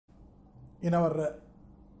In our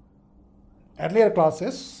earlier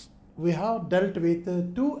classes, we have dealt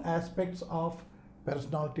with two aspects of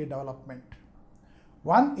personality development.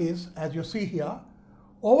 One is, as you see here,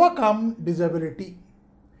 overcome disability.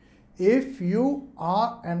 If you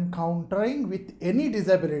are encountering with any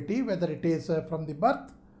disability, whether it is from the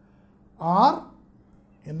birth or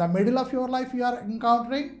in the middle of your life you are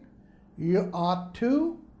encountering, you are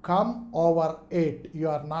to come over it. You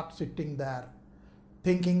are not sitting there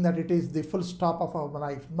thinking that it is the full stop of our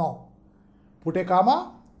life. No. Put a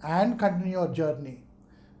comma and continue your journey.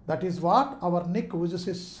 That is what our Nick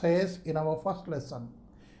Vujicic says in our first lesson.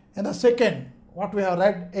 In the second, what we have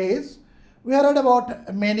read is, we have read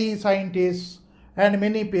about many scientists and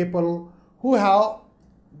many people who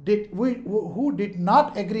did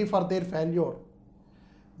not agree for their failure.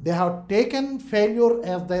 They have taken failure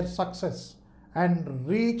as their success and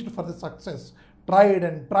reached for the success. Tried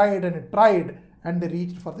and tried and tried, and they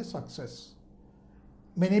reached for the success.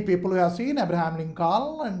 Many people we have seen, Abraham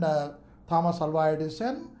Lincoln and Thomas Alva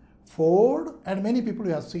Edison, Ford, and many people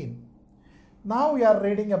we have seen. Now we are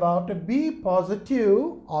reading about be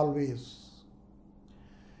positive always.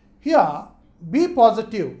 Here, be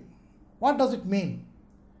positive. What does it mean?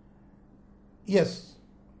 Yes,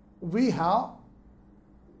 we have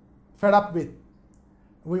fed up with.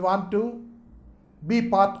 We want to be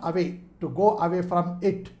part away, to go away from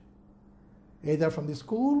it, either from the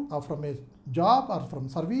school or from a job or from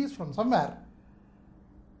service, from somewhere.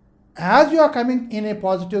 As you are coming in a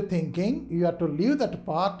positive thinking, you have to leave that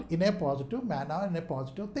part in a positive manner, in a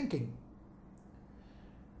positive thinking.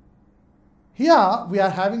 Here we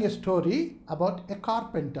are having a story about a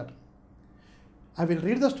carpenter. I will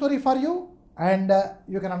read the story for you and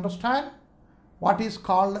you can understand what is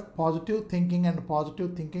called positive thinking and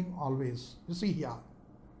positive thinking always. You see here.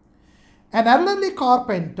 An elderly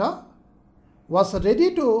carpenter was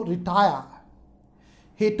ready to retire.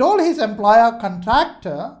 He told his employer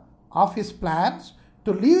contractor of his plans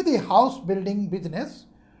to leave the house building business,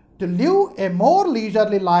 to live a more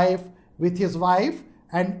leisurely life with his wife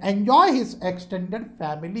and enjoy his extended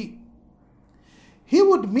family. He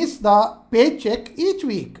would miss the paycheck each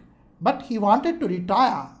week, but he wanted to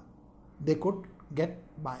retire. They could get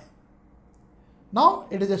by. Now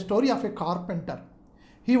it is a story of a carpenter.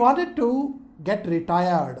 He wanted to get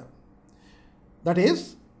retired. That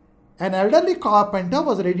is, an elderly carpenter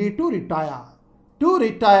was ready to retire. To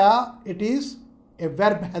retire, it is a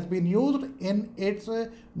verb has been used in its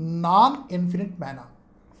non-infinite manner.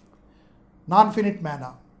 Non-finite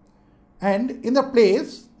manner. And in the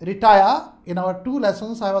place, retire, in our two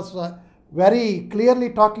lessons, I was very clearly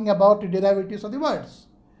talking about the derivatives of the words.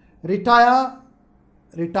 Retire,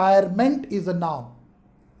 retirement is a noun.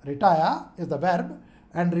 Retire is the verb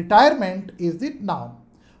and retirement is the noun.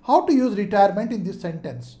 How to use retirement in this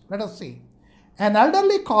sentence? Let us see. An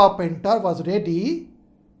elderly carpenter was ready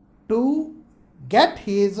to get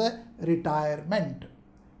his retirement,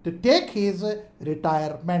 to take his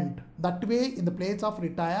retirement. That way, in the place of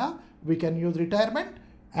retire, we can use retirement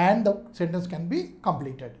and the sentence can be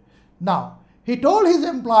completed. Now, he told his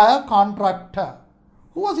employer contractor.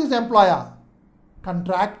 Who was his employer?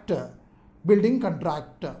 Contractor, building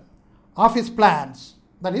contractor, of his plans.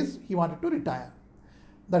 That is, he wanted to retire.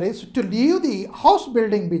 That is, to leave the house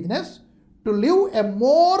building business, to live a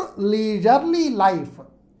more leisurely life.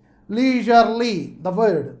 Leisurely, the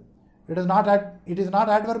word. It is not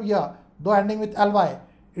adverb here, though ending with ly.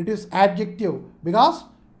 It is adjective because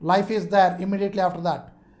life is there immediately after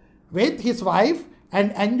that. With his wife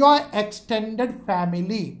and enjoy extended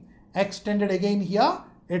family. Extended again here,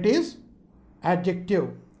 it is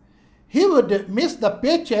adjective. He would miss the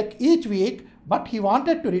paycheck each week, but he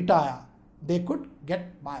wanted to retire. They could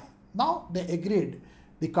get by. Now they agreed.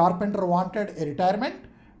 The carpenter wanted a retirement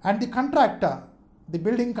and the contractor, the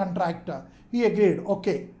building contractor, he agreed,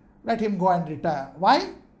 okay, let him go and retire.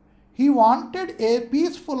 Why? He wanted a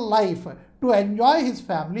peaceful life to enjoy his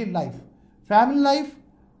family life. Family life,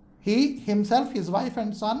 he, himself, his wife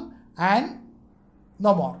and son and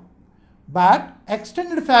no more. But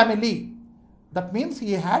extended family, that means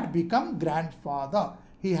he had become grandfather.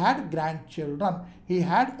 He had grandchildren. He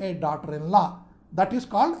had a daughter-in-law. That is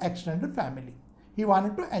called extended family. He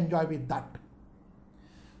wanted to enjoy with that.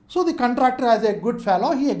 So the contractor, as a good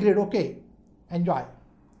fellow, he agreed, okay, enjoy.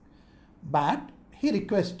 But he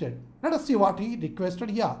requested. Let us see what he requested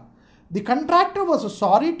here. The contractor was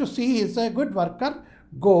sorry to see his good worker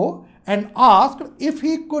go and asked if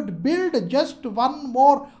he could build just one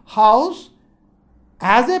more house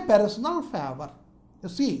as a personal favor. You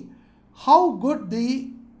see how good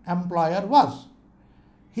the employer was.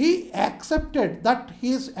 He accepted that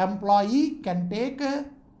his employee can take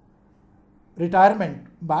retirement.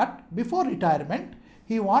 But before retirement,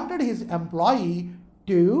 he wanted his employee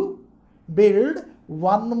to build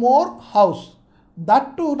one more house.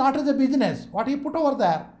 That too not as a business. What he put over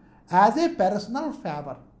there? As a personal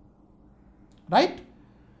favor. Right?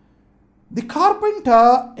 The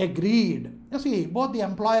carpenter agreed. You see, both the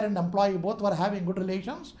employer and employee both were having good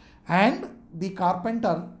relations, and the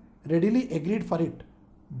carpenter readily agreed for it.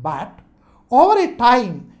 But over a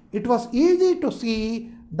time, it was easy to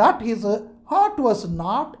see that his heart was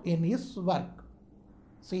not in his work.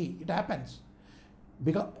 See, it happens.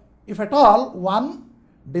 Because if at all one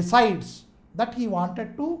decides that he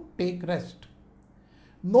wanted to take rest,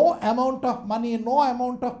 no amount of money, no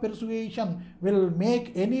amount of persuasion will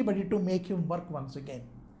make anybody to make him work once again.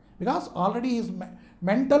 Because already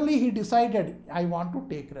mentally he decided, I want to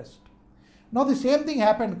take rest. Now the same thing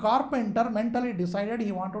happened. Carpenter mentally decided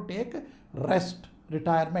he want to take rest,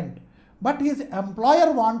 retirement. But his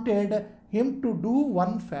employer wanted him to do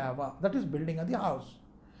one favor, that is building of the house.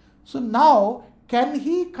 So now, can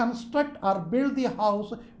he construct or build the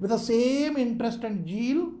house with the same interest and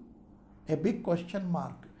zeal? A big question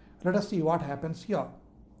mark. Let us see what happens here.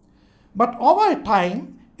 But over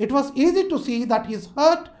time, it was easy to see that his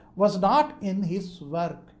heart was not in his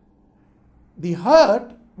work. The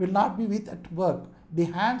heart will not be with at work. The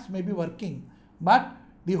hands may be working, but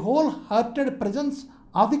the whole-hearted presence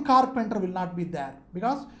of the carpenter will not be there,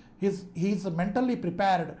 because he is mentally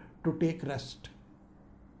prepared to take rest.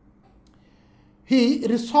 He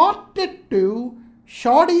resorted to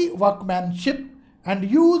shoddy workmanship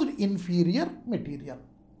and used inferior material.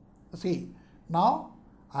 See, now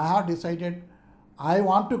I have decided I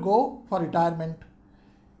want to go for retirement.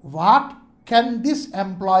 What can this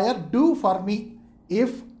employer do for me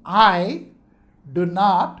if I do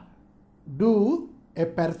not do a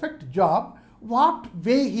perfect job? What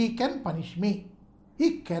way he can punish me?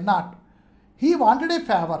 He cannot. He wanted a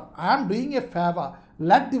favor. I am doing a favor.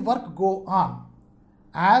 Let the work go on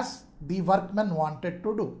as the workmen wanted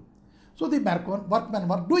to do. So the workmen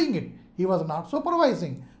were doing it. He was not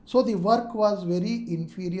supervising. So the work was very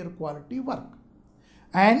inferior quality work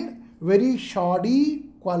and very shoddy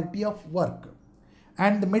quality of work.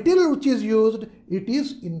 And the material which is used, it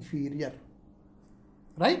is inferior.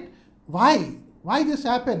 Right? Why? Why this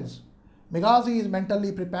happens? Because he is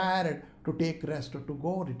mentally prepared to take rest, to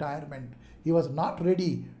go retirement. He was not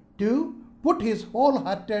ready to put his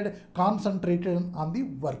wholehearted concentration on the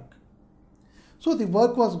work. So the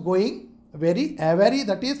work was going very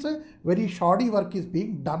shoddy work is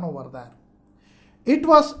being done over there. It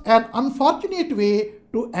was an unfortunate way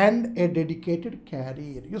to end a dedicated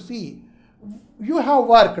career. You see, you have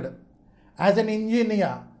worked as an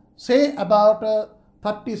engineer, say about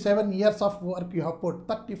 37 years of work you have put,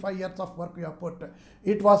 35 years of work you have put.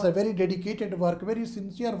 It was a very dedicated work, very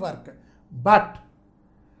sincere work. But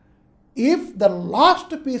if the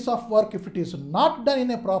last piece of work, if it is not done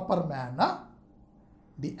in a proper manner,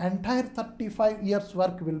 the entire 35 years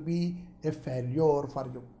work will be a failure for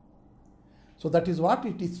you. So that is what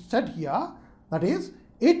it is said here. That is,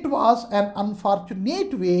 it was an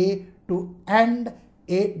unfortunate way to end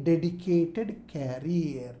a dedicated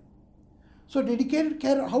career. So dedicated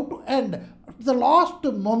career, how to end? At the last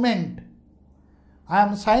moment, I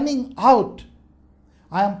am signing out.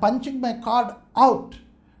 I am punching my card out.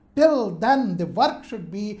 Till then, the work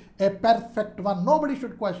should be a perfect one. Nobody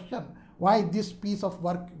should question why this piece of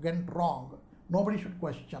work went wrong. Nobody should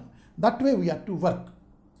question. That way we have to work.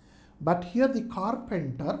 But here the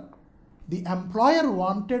carpenter, the employer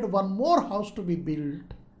wanted one more house to be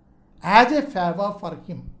built as a favor for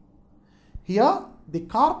him. Here the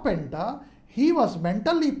carpenter, he was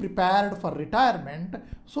mentally prepared for retirement,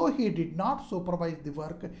 so he did not supervise the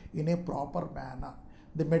work in a proper manner.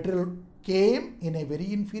 The material came in a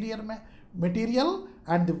very inferior material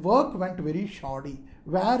and the work went very shoddy.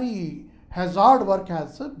 Very hazard work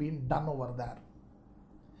has been done over there.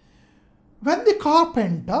 When the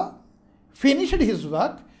carpenter finished his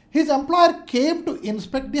work, his employer came to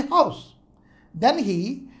inspect the house. Then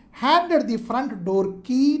he handed the front door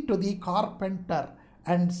key to the carpenter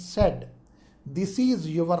and said, "This is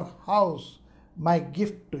your house, my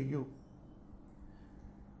gift to you."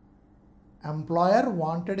 Employer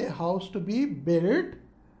wanted a house to be built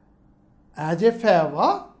as a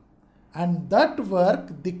favor, and that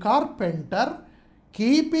work the carpenter,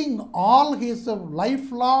 keeping all his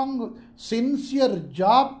lifelong sincere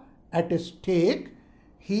job at stake,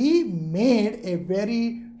 he made a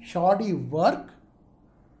very shoddy work.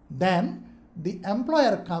 Then the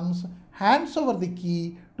employer comes, hands over the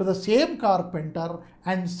key to the same carpenter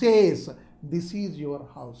and says, "This is your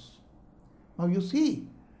house." Now you see,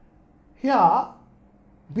 here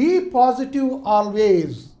Be positive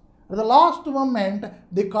always. At the last moment,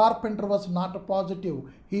 the carpenter was not positive.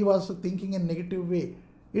 He was thinking in negative way.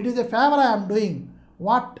 It is a favor I am doing.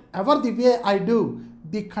 Whatever the way I do,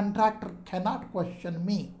 the contractor cannot question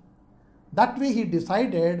me. That way he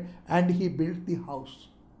decided and he built the house.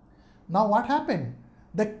 Now what happened?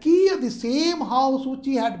 The key of the same house which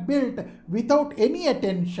he had built without any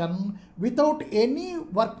attention, without any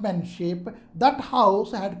workmanship, that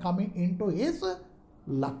house had come into his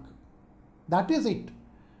luck. That is it.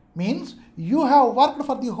 Means you have worked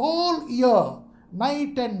for the whole year,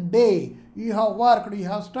 night and day. You have worked, you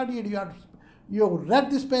have studied, you have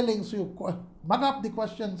read the spellings, you mug up the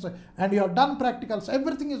questions, and you have done practicals.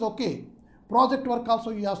 Everything is okay. Project work also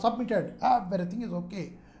you have submitted. Everything is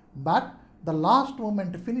okay. But the last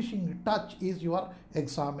moment, finishing touch is your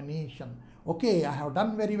examination. Okay, I have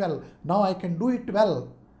done very well. Now I can do it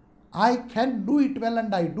well. I can do it well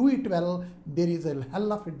and I do it well. There is a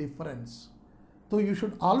hell of a difference. So you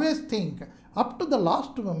should always think, up to the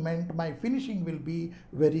last moment, my finishing will be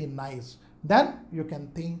very nice. Then you can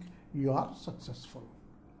think you are successful.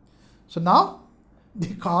 So now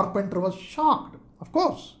the carpenter was shocked. Of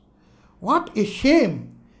course, what a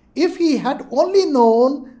shame. If he had only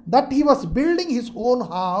known that he was building his own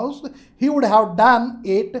house, he would have done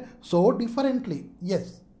it so differently.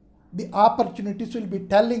 Yes, the opportunities will be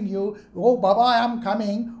telling you, oh Baba, I am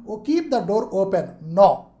coming. Oh, keep the door open.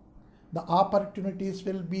 No. The opportunities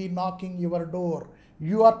will be knocking your door.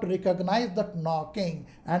 You are to recognize that knocking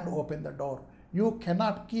and open the door. You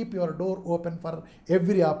cannot keep your door open for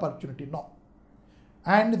every opportunity. No.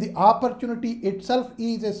 And the opportunity itself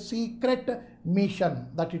is a secret mission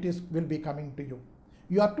that will be coming to you.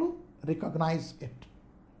 You have to recognize it.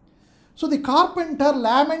 So the carpenter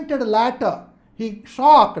lamented later. He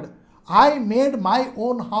shocked. I made my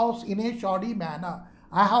own house in a shoddy manner.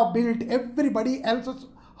 I have built everybody else's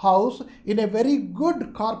house in a very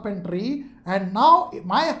good carpentry, and now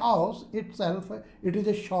my house itself, it is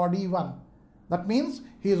a shoddy one. That means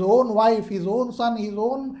his own wife, his own son, his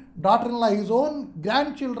own daughter-in-law, his own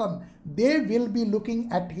grandchildren, they will be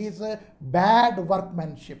looking at his bad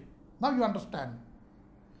workmanship. Now you understand.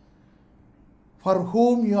 For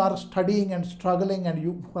whom you are studying and struggling,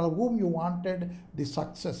 and for whom you wanted the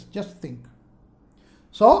success. Just think.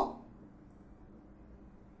 So,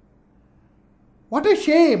 what a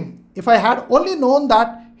shame. If I had only known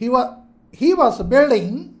that he was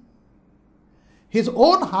building his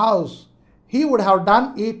own house, he would have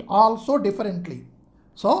done it also differently.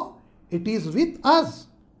 So, it is with us.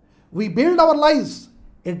 We build our lives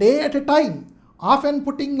a day at a time, often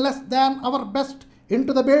putting less than our best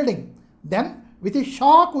into the building. Then, with a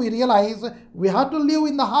shock, we realize we have to live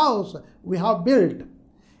in the house we have built.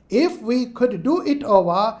 If we could do it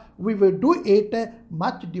over, we would do it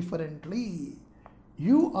much differently.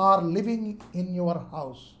 You are living in your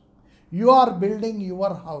house. You are building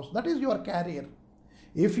your house. That is your career.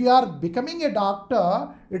 If you are becoming a doctor,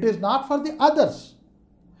 it is not for the others.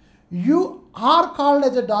 You are called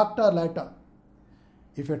as a doctor later.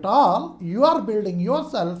 If at all you are building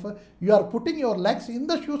yourself, you are putting your legs in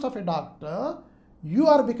the shoes of a doctor, you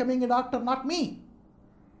are becoming a doctor, not me.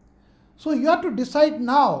 So you have to decide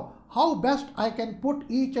now how best I can put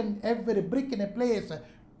each and every brick in a place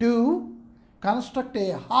to construct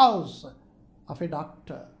a house of a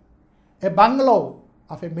doctor, a bungalow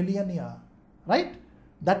of a millionaire, right?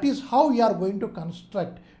 That is how you are going to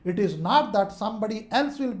construct. It is not that somebody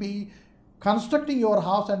else will be constructing your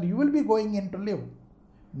house and you will be going in to live.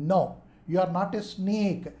 No, you are not a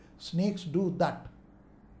snake. Snakes do that.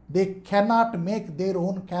 They cannot make their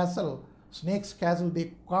own castle. Snake's castle,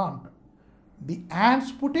 they can't. The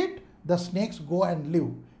ants put it, the snakes go and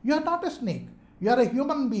live. You are not a snake. You are a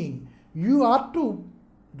human being. You are to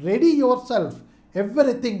ready yourself,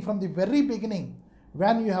 everything from the very beginning.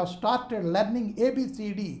 When you have started learning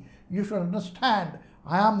ABCD, you should understand,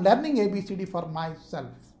 I am learning ABCD for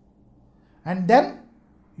myself. And then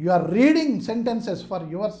you are reading sentences for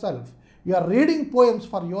yourself. You are reading poems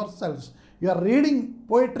for yourselves. You are reading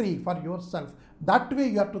poetry for yourself. That way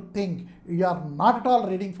you have to think. You are not at all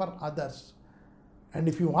reading for others. And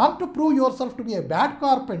if you want to prove yourself to be a bad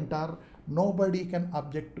carpenter, nobody can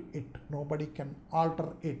object to it. Nobody can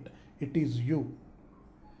alter it. It is you.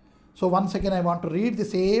 So once again, I want to read the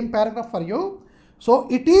same paragraph for you. So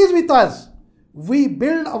it is with us. We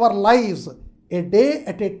build our lives a day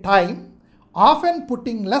at a time, often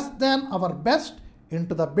putting less than our best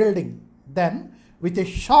into the building. Then, with a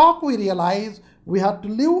shock, we realize we have to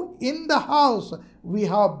live in the house we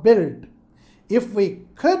have built. If we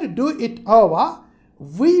could do it over,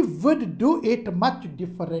 we would do it much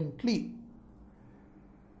differently.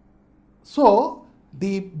 So,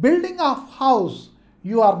 The building of house,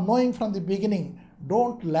 you are knowing from the beginning.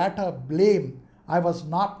 Don't later blame, I was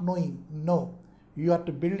not knowing. No, you have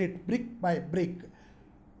to build it brick by brick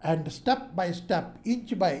and step by step,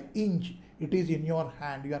 inch by inch. It is in your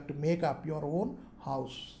hand. You have to make up your own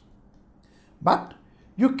house. But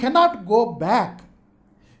you cannot go back.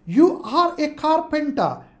 You are a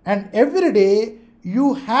carpenter, and every day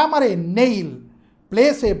you hammer a nail,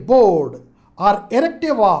 place a board, or erect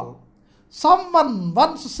a wall. Someone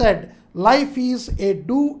once said, life is a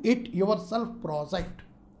do-it-yourself project.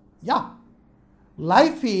 Yeah,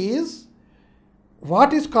 life is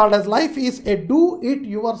what is called as life is a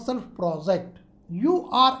do-it-yourself project. You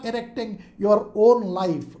are erecting your own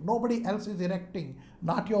life. Nobody else is erecting.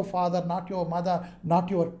 Not your father, not your mother, not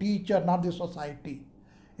your teacher, not the society.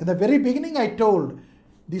 In the very beginning I told,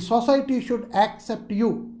 the society should accept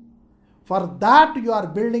you. For that you are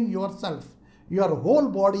building yourself. Your whole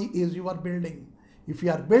body is your building. If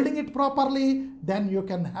you are building it properly, then you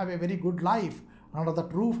can have a very good life under the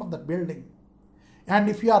roof of that building. And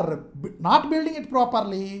if you are not building it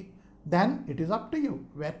properly, then it is up to you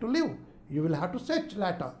where to live. You will have to search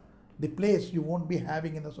later the place you won't be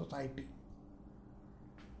having in the society.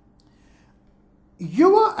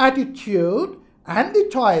 Your attitude and the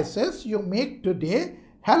choices you make today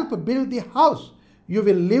help build the house you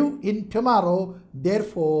will live in tomorrow.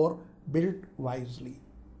 Therefore, build wisely.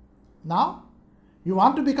 Now, you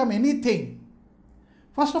want to become anything.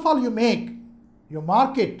 First of all, you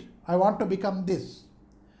market. I want to become this.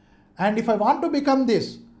 And if I want to become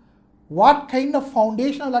this, what kind of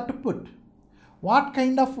foundation I'll have to put? What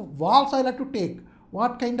kind of walls I'll have to take?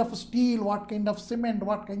 What kind of steel? What kind of cement?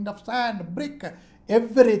 What kind of sand, brick?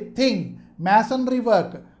 Everything. Masonry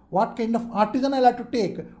work. What kind of artisan I'll have to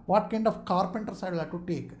take? What kind of carpenters I'll have to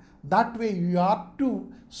take? That way you have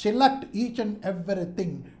to select each and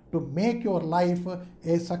everything to make your life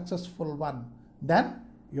a successful one. Then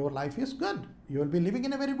your life is good. You will be living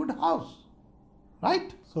in a very good house.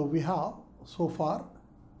 Right? So we have so far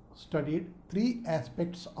studied 3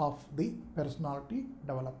 aspects of the personality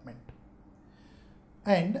development.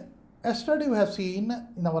 And yesterday we have seen,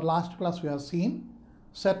 in our last class we have seen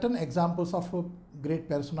certain examples of great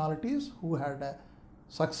personalities who had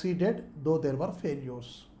succeeded though there were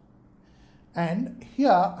failures. And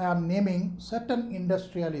here I am naming certain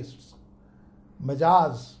industrialists.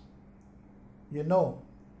 Bajaj, you know,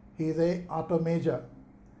 he is a auto major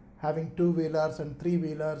having 2-wheelers and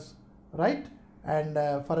 3-wheelers, right? And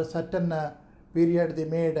for a certain period they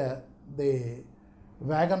made the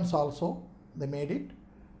wagons also, they made it.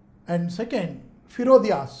 And second,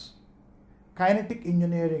 Firodias, kinetic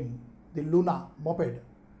engineering, the Luna moped,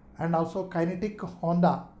 and also kinetic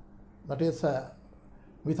Honda, that is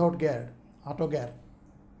without gear, auto gear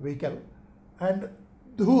vehicle. And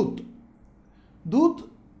Dhoot,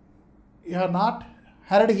 you have not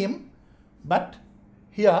heard him, but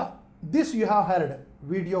here this you have heard,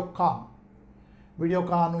 Videocon.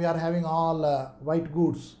 Videocon, we are having all white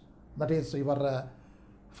goods, that is your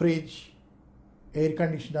fridge, air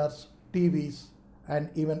conditioners, TVs, and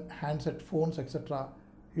even handset phones, etc.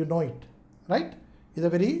 You know it, right? He's a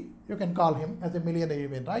very, you can call him as a millionaire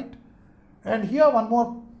even, right? And here one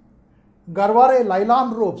more, Garware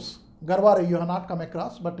nylon ropes. Garware you have not come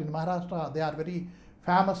across, but in Maharashtra they are very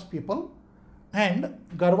famous people. And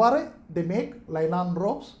Garware, they make nylon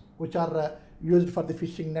ropes which are used for the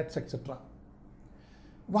fishing nets, etc.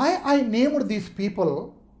 Why I named these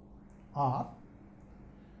people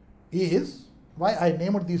is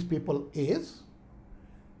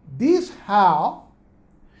these have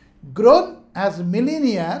grown as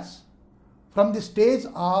millionaires from the stage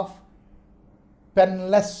of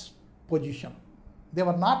penniless position. They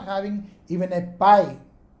were not having even a pie.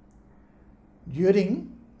 During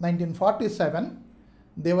 1947,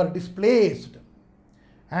 they were displaced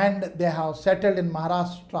and they have settled in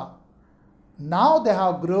Maharashtra. Now they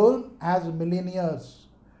have grown as millionaires.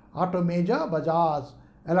 Auto major, Bajaj,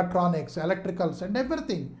 electronics, electricals and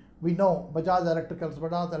everything. We know Bajaj electricals,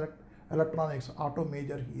 Bajaj electronics, auto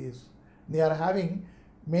major he is. They are having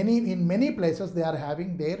in many places they are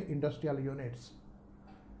having their industrial units.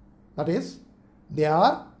 That is, they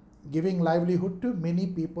are giving livelihood to many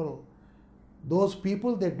people. Those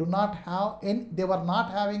people, they were not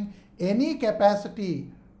having any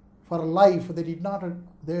capacity for life. They did not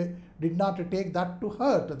take that to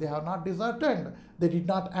heart. They have not deserted. They did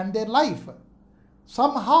not end their life.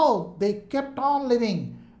 Somehow they kept on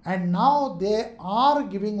living, and now they are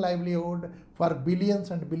giving livelihood for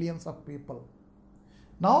billions and billions of people.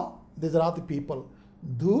 Now these are the people: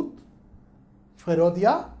 Dhoot,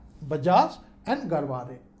 Firodia, Bajaj and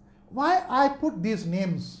Garware. Why I put these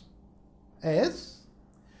names is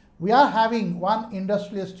we are having one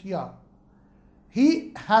industrialist here.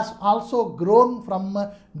 He has also grown from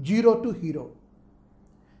zero to hero.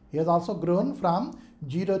 He has also grown from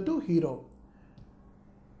zero to hero.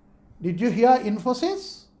 Did you hear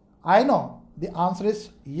Infosys? I know the answer is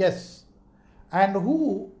yes. And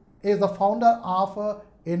who is the founder of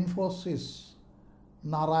Infosys?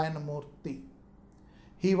 Narayana Murthy.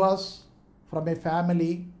 He was from a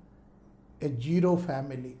family, a zero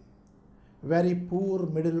family, very poor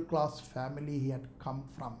middle class family he had come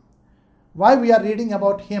from. Why we are reading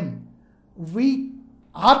about him? We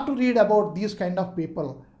are to read about these kind of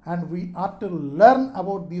people, and we are to learn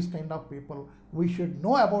about these kind of people. We should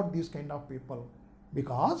know about these kind of people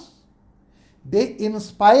because they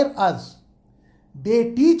inspire us.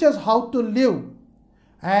 They teach us how to live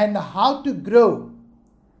and how to grow.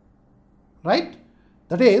 Right?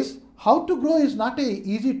 That is, how to grow is not an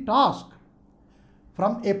easy task.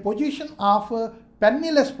 From a position of a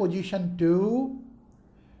penniless position to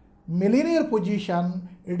millionaire position,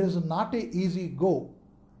 it is not an easy go.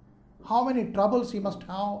 How many troubles he must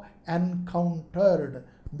have encountered.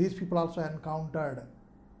 These people also encountered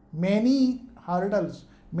many hurdles,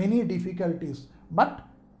 many difficulties, but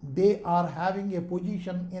they are having a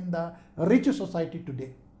position in the rich society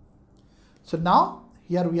today. So now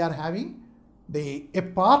here we are having a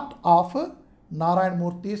part of Narayana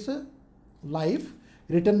Murthy's life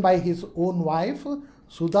written by his own wife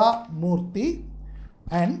Sudha Murthy,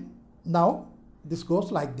 and now this goes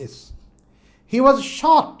like this. He was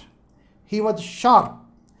short, he was sharp,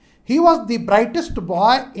 he was the brightest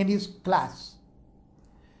boy in his class.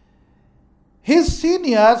 His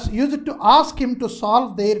seniors used to ask him to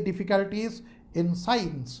solve their difficulties in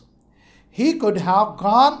science. He could have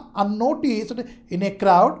gone unnoticed in a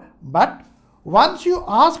crowd, but once you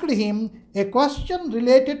asked him a question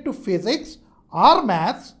related to physics or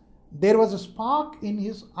maths, there was a spark in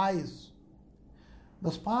his eyes.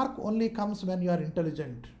 The spark only comes when you are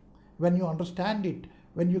intelligent, when you understand it,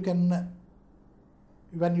 when you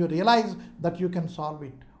realize that you can solve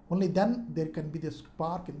it. Only then there can be the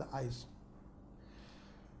spark in the eyes.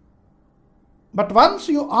 But once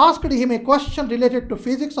you asked him a question related to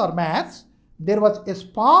physics or maths, there was a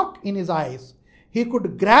spark in his eyes. He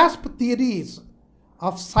could grasp theories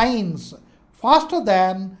of science faster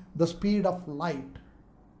than the speed of light.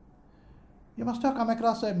 You must have come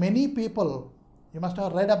across many people. You must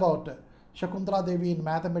have read about Shakuntala Devi in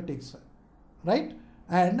mathematics, right?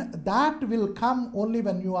 And that will come only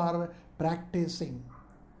when you are practicing.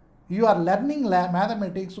 You are learning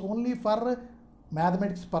mathematics only for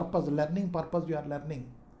mathematics purpose, learning purpose you are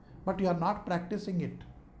learning, but you are not practicing it.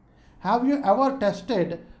 Have you ever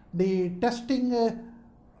tested the testing,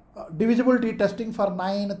 divisibility testing for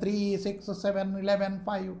 9, 3, 6, 7, 11,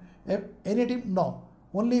 5, anything? No.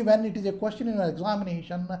 Only when it is a question in an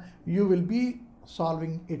examination, you will be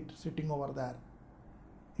solving it sitting over there.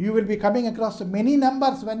 You will be coming across many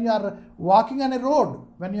numbers when you are walking on a road,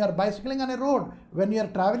 when you are bicycling on a road, when you are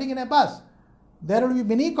traveling in a bus. There will be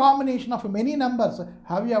many combination of many numbers.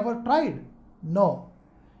 Have you ever tried? No.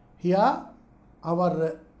 Here,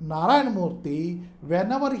 our Narayana Murthy,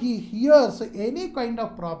 whenever he hears any kind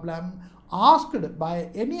of problem asked by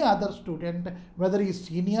any other student, whether he is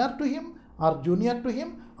senior to him or junior to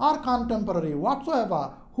him or contemporary,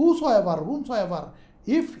 whatsoever, whomsoever,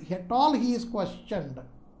 if at all he is questioned,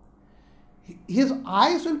 his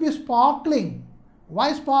eyes will be sparkling.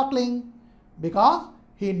 Why sparkling? Because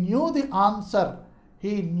he knew the answer.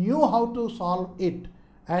 He knew how to solve it.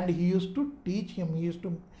 And he used to teach him. He used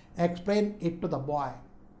to explain it to the boy.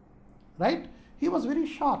 Right? He was very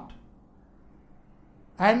short.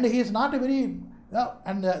 And he is not a very,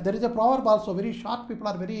 there is a proverb also, very short people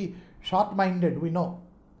are very short-minded, we know.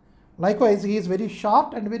 Likewise, he is very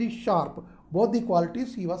short and very sharp. Both the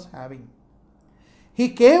qualities he was having. He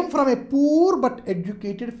came from a poor but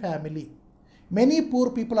educated family. Many poor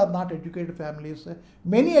people are not educated families.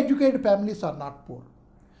 Many educated families are not poor.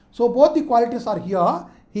 So both the qualities are here.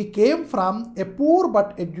 He came from a poor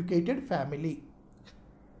but educated family.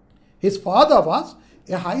 His father was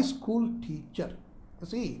a high school teacher. You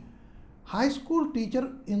see, high school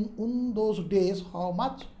teacher in those days, how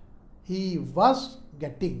much he was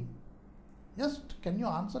getting? Just can you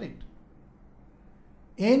answer it?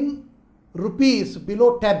 In rupees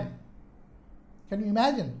below 10. Can you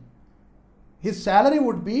imagine? His salary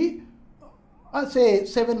would be say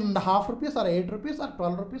 7.5 rupees or 8 rupees or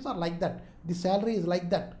 12 rupees or like that. The salary is like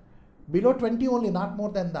that. Below 20 only, not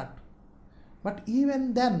more than that. But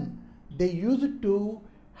even then, they used to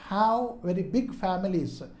have very big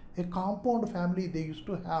families. a compound family they used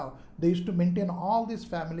to have. They used to maintain all these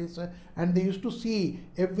families and they used to see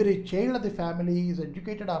every child of the family is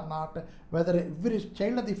educated or not, whether every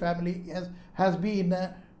child of the family has been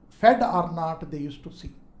fed or not, they used to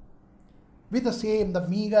see. With the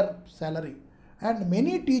meager salary. And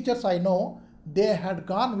many teachers I know, they had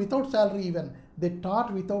gone without salary even. They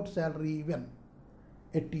taught without salary even,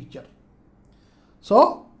 a teacher.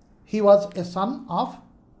 So, he was a son of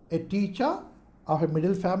a teacher, of a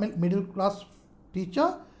middle class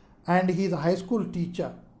teacher, and he is a high school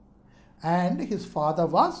teacher. And his father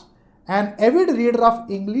was an avid reader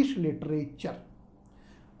of English literature.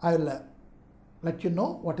 I will let you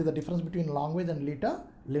know what is the difference between language and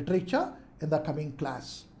literature in the coming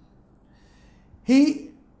class.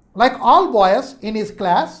 He, like all boys in his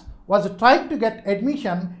class, was trying to get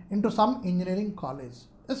admission into some engineering college.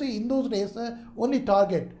 You see, in those days, only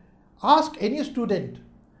target. Ask any student,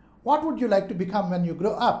 what would you like to become when you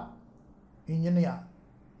grow up? Engineer.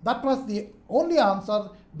 That was the only answer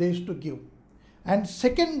they used to give. And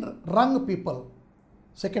second rung people,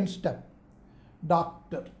 second step,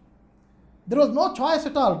 doctor. There was no choice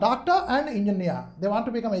at all, doctor and engineer. They want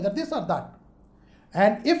to become either this or that.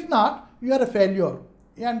 And if not, you are a failure.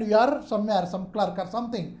 And you are somewhere, some clerk or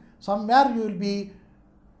something. Somewhere you will be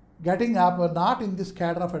getting up, not in this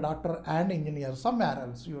cadre of a doctor and engineer. Somewhere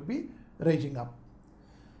else you will be raising up.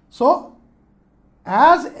 So,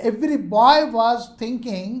 as every boy was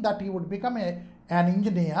thinking that he would become an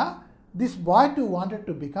engineer, this boy too wanted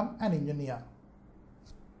to become an engineer.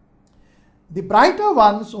 The brighter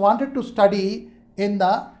ones wanted to study in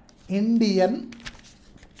the Indian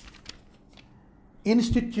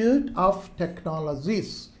Institute of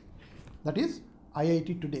Technologies, that is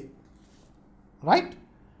IIT today, right?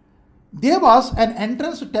 There was an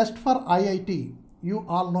entrance test for IIT. You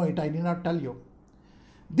all know it, I need not tell you.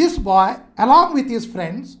 This boy, along with his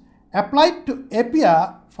friends, applied to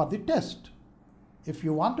appear for the test. If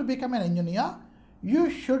you want to become an engineer, you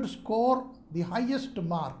should score the highest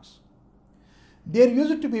marks. There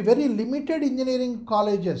used to be very limited engineering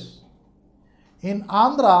colleges. In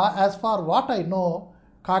Andhra, as far what I know,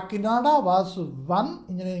 Kakinada was one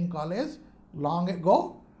engineering college long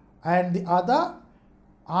ago, and the other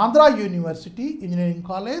Andhra University Engineering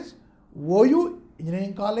College, OU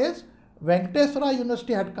Engineering College, Venkateswara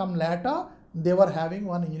University had come later. They were having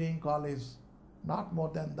one engineering college, not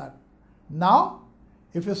more than that. Now,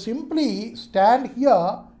 if you simply stand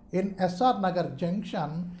here in SR Nagar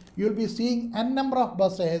Junction, you will be seeing n number of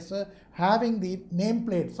buses having the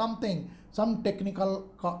nameplate, some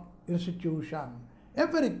technical institution.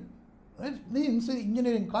 Every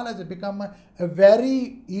engineering college has become a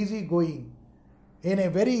very easy going. In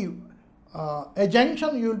a very a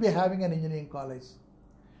junction, you will be having an engineering college.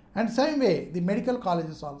 And same way, the medical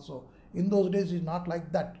colleges also. In those days, is not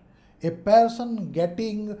like that. A person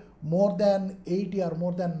getting more than 80 or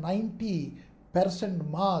more than 90%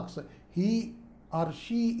 marks, he or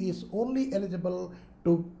she is only eligible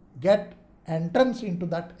to get entrance into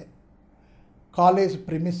that college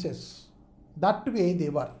premises. That way they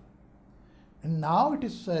were. And now it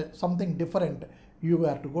is something different. You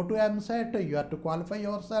have to go to MSET, you have to qualify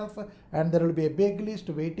yourself, and there will be a big list,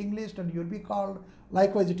 waiting list, and you will be called.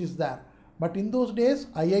 Likewise, it is there. But in those days,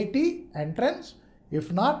 IIT entrance,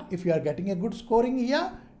 if not, if you are getting a good scoring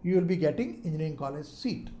here, you will be getting engineering college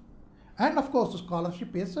seat. And of course, the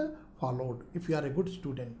scholarship is followed if you are a good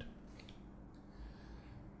student.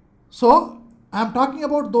 So, I am talking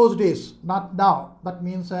about those days, not now. That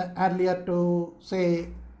means earlier to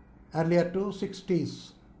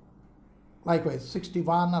 60s. Likewise,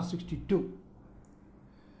 61 or 62.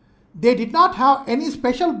 They did not have any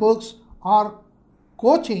special books or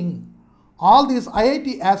coaching. All these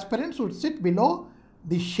IIT aspirants would sit below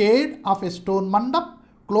the shade of a stone mandap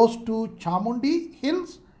close to Chamundi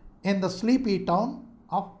Hills in the sleepy town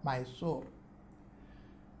of Mysore.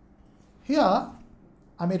 Here,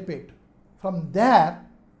 Amirpet. From there,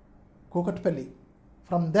 Kokatpalli.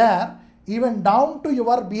 From there, even down to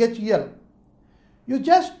your BHEL. You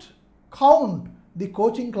just count the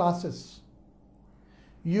coaching classes.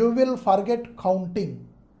 You will forget counting.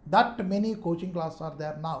 That many coaching classes are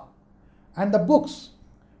there now. And the books,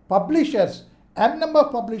 publishers, n number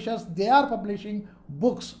of publishers, they are publishing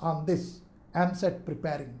books on this MSET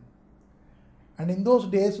preparing. And in those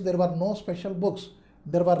days, there were no special books.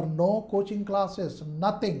 There were no coaching classes,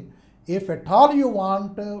 nothing. If at all you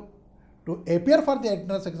want to appear for the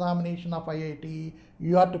entrance examination of IIT,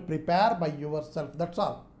 you have to prepare by yourself. That's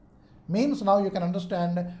all. Means now you can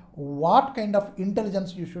understand what kind of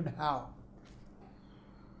intelligence you should have.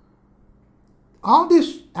 All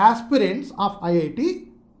these aspirants of IIT,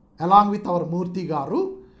 along with our Murthy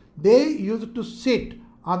Garu, They used to sit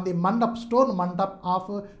on the mandap, stone mandap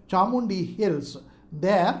of Chamundi Hills.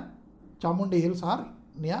 There, Chamundi Hills are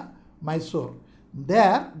near Mysore.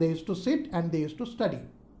 There they used to sit and they used to study.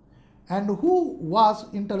 And who was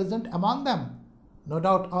intelligent among them? No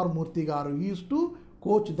doubt our Murthy Garu. He used to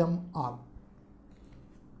coach them all.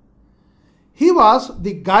 He was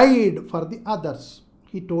the guide for the others.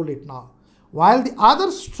 He told it now. While the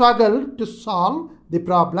others struggled to solve the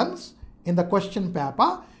problems in the question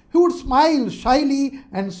paper, he would smile shyly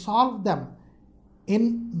and solve them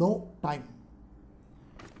in no time.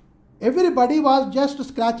 Everybody was just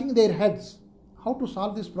scratching their heads how to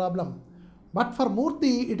solve this problem. But for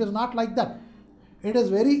Murthy, it is not like that. It is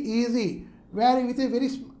very easy, where with a very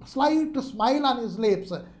slight smile on his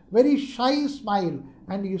lips, very shy smile,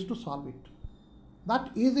 and he used to solve it.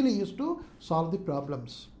 That easily used to solve the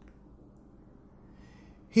problems.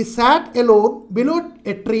 He sat alone below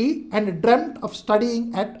a tree and dreamt of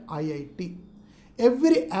studying at IIT.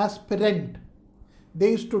 Every aspirant,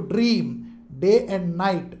 they used to dream day and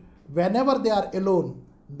night whenever they are alone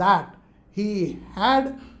that he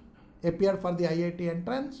had appeared for the IIT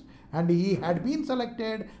entrance and he had been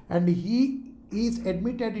selected and he is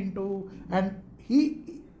admitted into and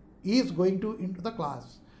he is going to into the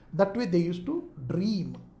class. That way they used to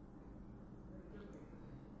dream.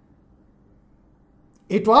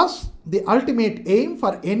 It was the ultimate aim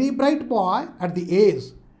for any bright boy at the age,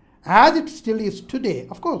 as it still is today.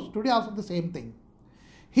 Of course, today also the same thing.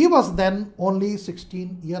 He was then only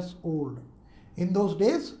 16 years old. In those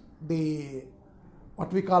days,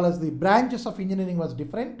 what we call as the branches of engineering was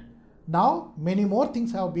different. Now, many more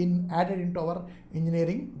things have been added into our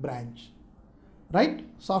engineering branch. Right?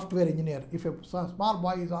 Software engineer. If a small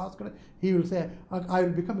boy is asked, he will say, I will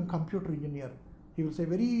become a computer engineer. He will say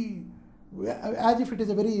very, as if it is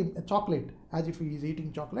a very chocolate, as if he is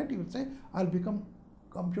eating chocolate, he will say, I will become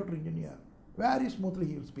computer engineer. Very smoothly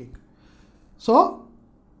he will speak. So,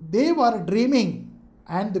 they were dreaming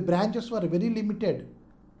and the branches were very limited.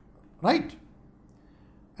 Right?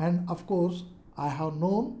 And of course, I have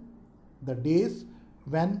known the days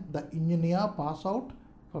when the engineer pass out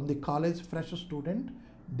from the college fresh student,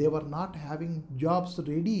 they were not having jobs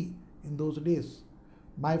ready in those days.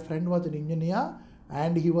 My friend was an engineer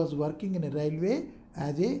and he was working in a railway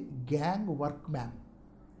as a gang workman.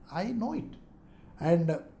 I know it.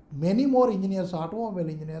 And many more engineers, automobile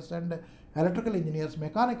engineers and electrical engineers,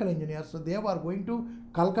 mechanical engineers, they were going to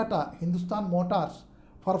Calcutta, Hindustan Motors.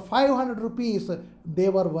 For 500 rupees, they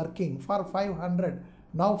were working for 500.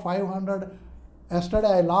 Now 500. Yesterday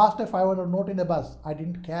I lost a 500 note in a bus. I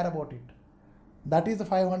didn't care about it. That is the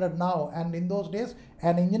 500 now. And in those days,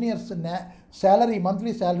 an engineer's salary,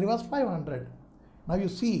 monthly salary was 500. Now you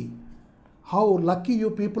see how lucky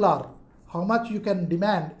you people are. How much you can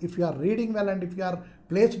demand if you are reading well and if you are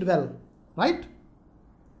placed well. Right?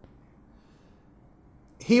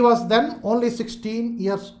 He was then only 16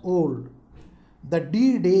 years old. The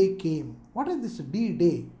D-Day came. What is this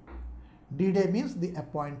D-Day? D-Day means the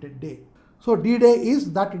appointed day. So D-Day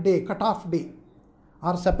is that day, cut-off day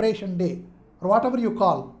or separation day or whatever you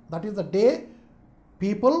call. That is the day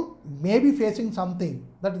people may be facing something.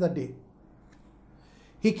 That is the day.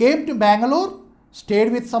 He came to Bangalore,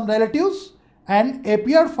 stayed with some relatives and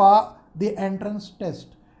appeared for the entrance test.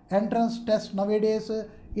 Entrance test nowadays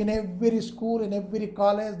in every school, in every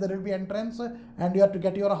college, there will be entrance and you have to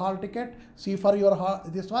get your hall ticket, see for your hall,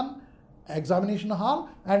 this one, examination hall,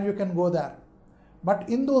 and you can go there. But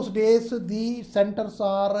in those days, the centers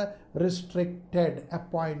are restricted,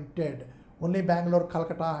 appointed. Only Bangalore,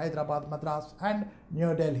 Calcutta, Hyderabad, Madras and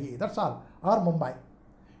New Delhi. That's all. Or Mumbai.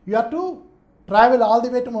 You have to travel all the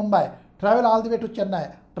way to Mumbai, travel all the way to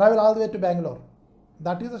Chennai, travel all the way to Bangalore.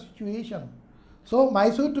 That is the situation. So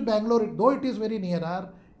Mysore to Bangalore, though it is very nearer,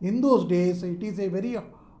 in those days it is a very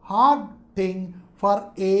hard thing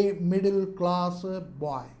for a middle class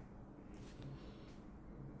boy.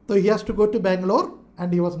 So he has to go to Bangalore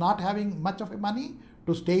and he was not having much of money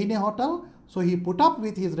to stay in a hotel. So he put up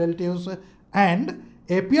with his relatives and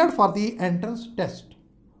appeared for the entrance test.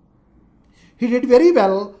 He did very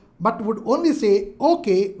well but would only say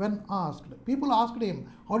okay when asked. People asked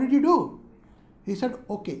him, how did you do? He said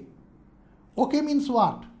okay. Okay means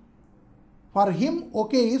what? For him,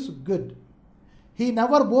 okay is good. He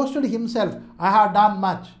never boasted himself, I have done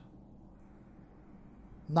much.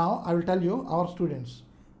 Now I will tell you our students.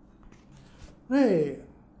 Hey,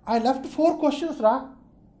 I left 4 questions, Ra.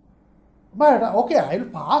 But okay, I'll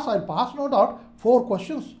pass no doubt. 4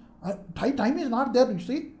 questions. Time is not there, you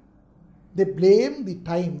see. They blame the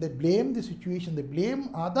time, they blame the situation, they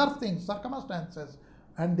blame other things, circumstances,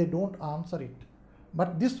 and they don't answer it.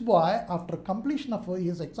 But this boy, after completion of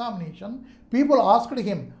his examination, people asked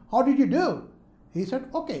him, how did you do? He said,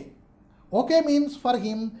 okay. Okay means for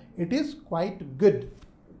him, it is quite good,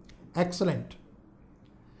 excellent.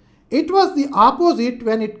 It was the opposite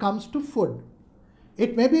when it comes to food.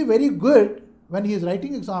 It may be very good when he is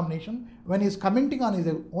writing examination, when he is commenting on his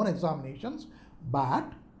own examinations,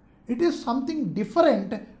 but it is something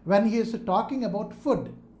different when he is talking about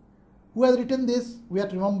food. Who has written this? We have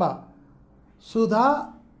to remember.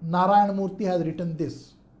 Sudha Narayanamurthy has written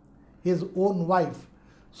this, his own wife.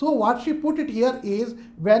 So what she put it here is,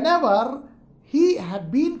 whenever he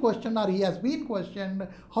had been questioned or he has been questioned,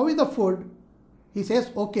 how is the food? He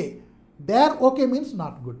says, okay. There, okay means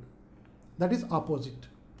not good. That is opposite.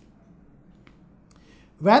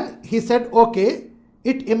 When he said okay,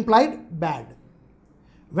 it implied bad.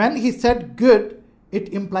 When he said good, it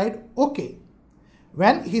implied okay.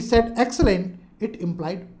 When he said excellent, it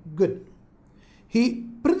implied good. His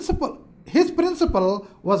principle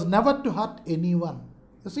was never to hurt anyone.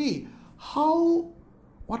 You see how,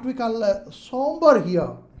 what we call somber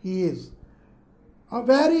here he is. A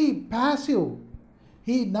very passive.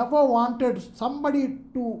 He never wanted somebody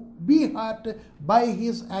to be hurt by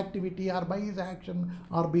his activity or by his action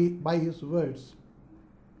or by his words.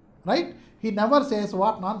 Right? He never says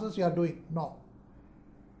what nonsense you are doing. No.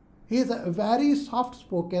 He is a very soft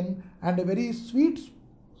spoken and a very sweet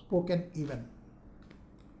spoken even.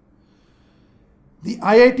 The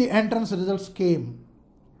IIT entrance results came.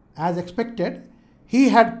 As expected, he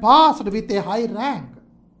had passed with a high rank.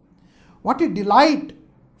 What a delight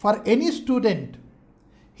for any student.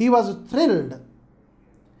 He was thrilled.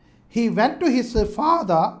 He went to his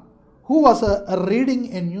father, who was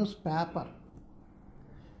reading a newspaper.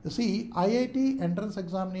 You see, IIT entrance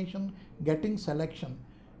examination, getting selection.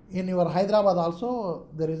 In your Hyderabad also,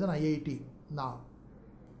 there is an IIT now.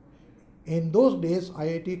 In those days,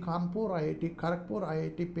 IIT Kanpur, IIT Kharagpur,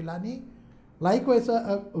 IIT Pilani, likewise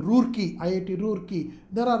Roorkee, IIT Roorkee.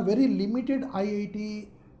 There are very limited IIT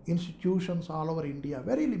institutions all over India,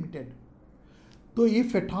 very limited. So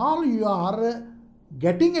if at all you are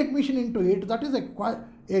getting admission into it, that is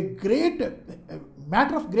a great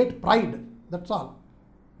matter of great pride. That's all.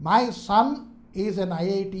 My son is an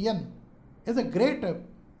IITian. It's a great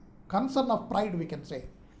concern of pride, we can say.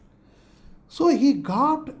 So he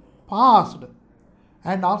got passed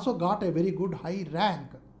and also got a very good high rank.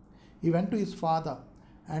 He went to his father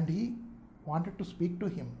and he wanted to speak to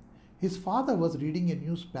him. His father was reading a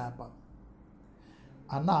newspaper.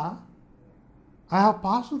 Anna, I have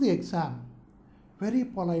passed the exam. Very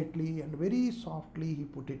politely and very softly he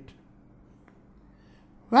put it.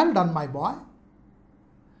 Well done, my boy.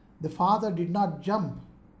 The father did not jump.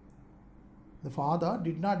 The father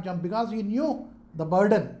did not jump because he knew the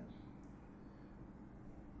burden.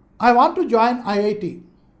 I want to join IIT.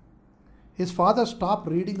 His father stopped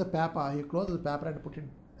reading the paper. He closed the paper and put it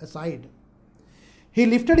aside. He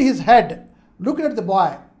lifted his head, looked at the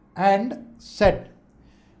boy and said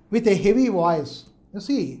with a heavy voice, you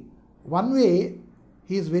see, one way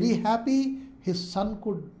he is very happy his son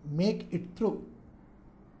could make it through.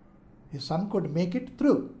 His son could make it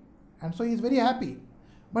through. And so he is very happy.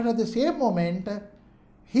 But at the same moment,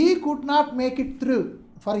 he could not make it through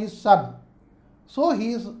for his son. So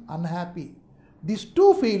he is unhappy. These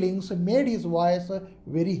two feelings made his voice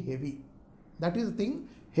very heavy. That is the thing,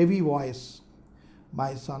 heavy voice.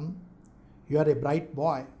 My son, you are a bright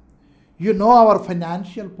boy. You know our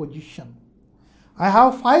financial position. I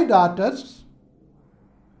have 5 daughters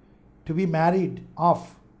to be married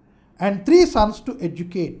off and 3 sons to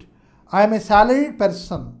educate. I am a salaried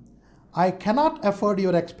person. I cannot afford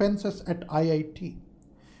your expenses at IIT.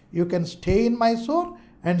 You can stay in Mysore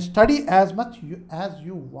and study as much as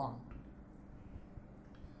you want.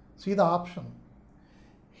 See the option.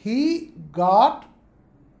 He got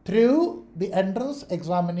through the entrance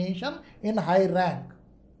examination in high rank.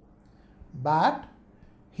 But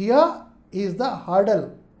here is the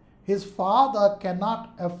hurdle. His father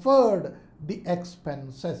cannot afford the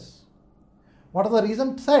expenses. What is the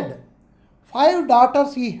reason said? 5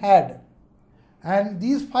 daughters he had, and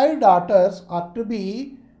these 5 daughters are to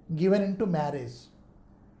be given into marriage.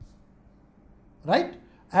 Right?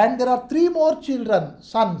 And there are 3 more children,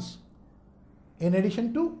 sons, in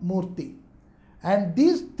addition to Murthy. And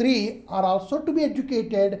these 3 are also to be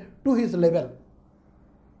educated to his level.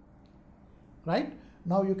 Right?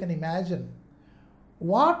 Now you can imagine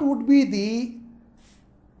what would be the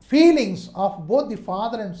feelings of both the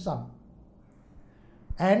father and son.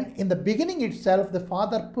 And in the beginning itself, the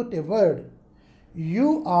father put a word,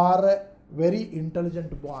 you are a very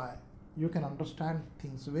intelligent boy. You can understand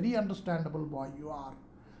things, very understandable boy you are.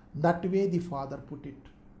 That way the father put it.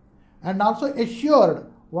 And also assured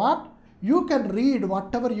what? You can read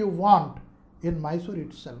whatever you want in Mysore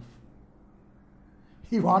itself.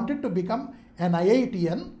 He wanted to become an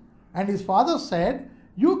IITian, and his father said,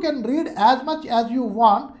 you can read as much as you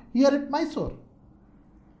want here at Mysore.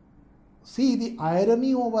 See the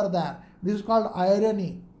irony over there. This is called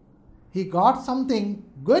irony. He got something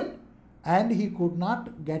good and he could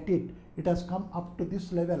not get it. It has come up to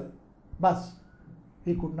this level, but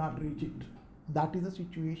he could not reach it. That is the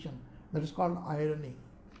situation. That is called irony.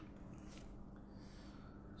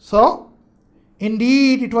 So,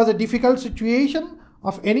 indeed, it was a difficult situation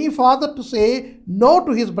of any father to say no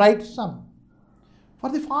to his bright son. For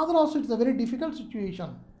the father also, it is a very difficult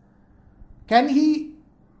situation. Can he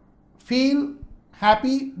feel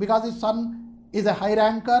happy because his son is a high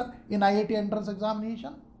ranker in IIT entrance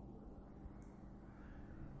examination?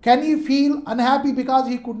 Can he feel unhappy because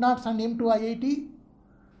he could not send him to IIT?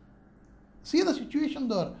 See the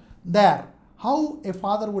situation there. How a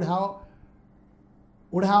father would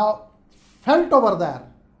have felt over there.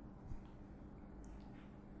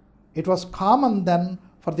 It was common then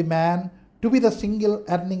for the man to be the single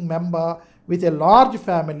earning member with a large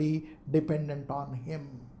family dependent on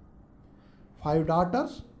him. 5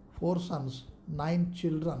 daughters, 4 sons, 9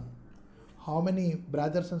 children. How many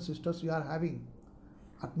brothers and sisters you are having?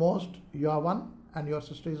 At most, you are 1 and your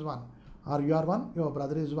sister is 1. Or you are 1, your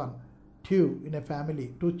brother is 1. 2 in a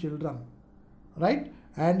family, 2 children. Right?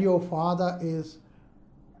 And your father is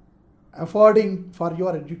affording for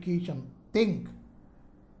your education. Think.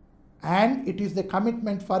 And it is the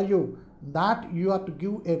commitment for you that you have to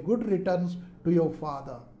give a good returns to your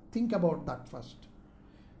father. Think about that first.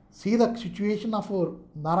 See the situation of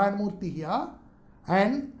Narayana Murthy here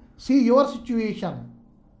and see your situation.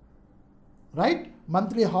 Right?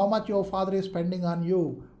 Monthly, how much your father is spending on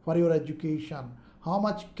you for your education. How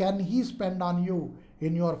much can he spend on you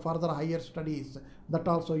in your further higher studies? That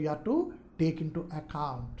also you have to take into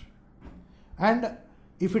account. And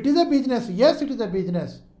if it is a business, yes, it is a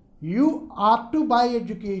business. You are to buy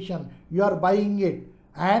education. You are buying it.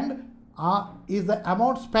 And is the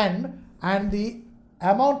amount spent and the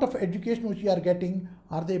amount of education which you are getting,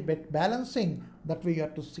 are they balancing? That way you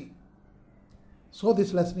have to see. So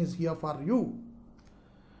this lesson is here for you.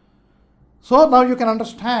 So now you can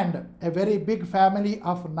understand a very big family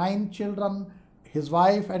of 9 children, his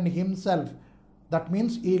wife and himself. That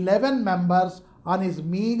means 11 members on his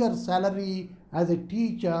meager salary as a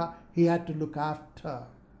teacher he had to look after.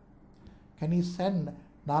 Can he send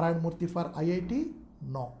Narayana Murthy for IIT?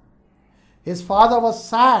 No. His father was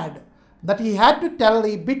sad that he had to tell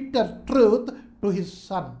the bitter truth to his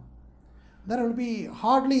son. There will be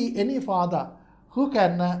hardly any father who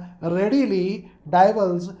can readily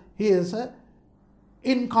divulge his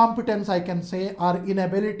incompetence, I can say, or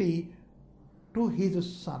inability to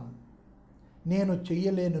his son. Nenu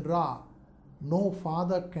cheyyalenu ra. No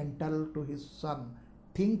father can tell to his son.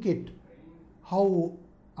 Think it. How,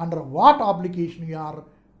 under what obligation you are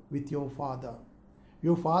with your father.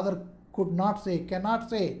 Your father could not say, cannot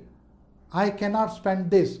say, I cannot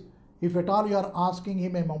spend this. If at all you are asking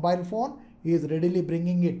him a mobile phone, he is readily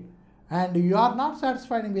bringing it. And you are not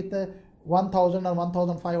satisfied with 1,000 or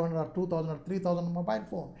 1,500 or 2,000 or 3,000 mobile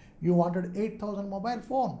phone. You wanted 8,000 mobile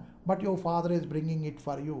phone, but your father is bringing it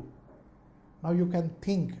for you. Now you can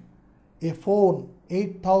think, a phone,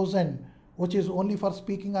 8,000, which is only for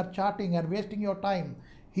speaking or chatting and wasting your time.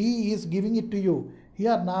 He is giving it to you.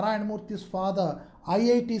 Here Narayana Murthy's father,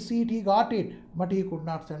 IIT seat, he got it, but he could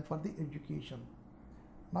not send for the education.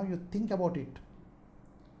 Now you think about it.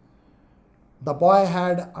 The boy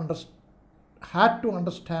had to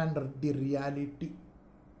understand the reality.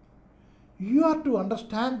 You have to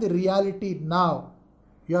understand the reality now.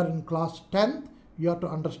 You are in class 10th. You have to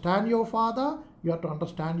understand your father. You have to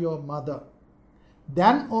understand your mother.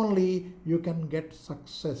 Then only you can get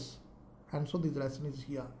success. And so this lesson is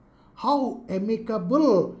here. How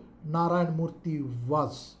amicable Narayana Murthy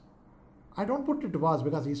was. I don't put it was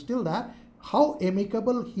because he's still there. How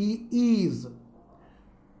amicable he is.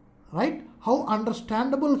 Right? How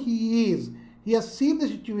understandable he is. He has seen the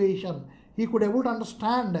situation. He could able to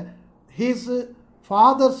understand his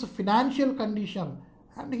father's financial condition.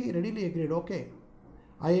 And he readily agreed, okay,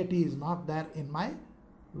 IIT is not there in my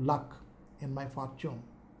luck, in my fortune.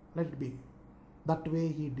 Let it be. That way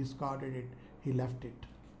he discarded it. He left it.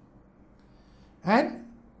 And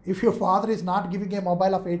if your father is not giving a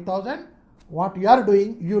mobile of 8,000, what you are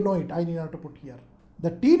doing, you know it. I need not to put here.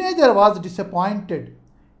 The teenager was disappointed.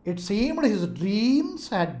 It seemed his dreams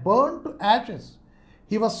had burned to ashes.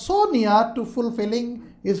 He was so near to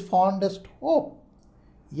fulfilling his fondest hope.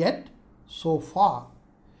 Yet, so far,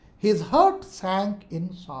 His heart sank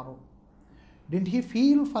in sorrow. Didn't he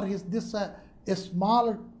feel for this a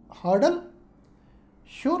small hurdle?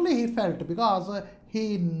 Surely he felt, because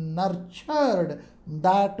he nurtured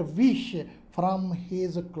that wish from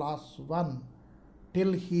his class 1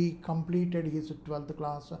 till he completed his 12th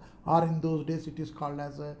class, or in those days it is called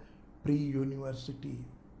as a pre-university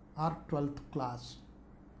or 12th class.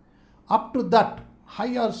 Up to that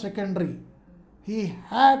higher secondary, he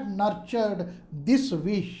had nurtured this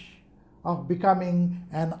wish of becoming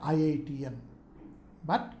an IITian.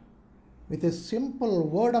 But with a simple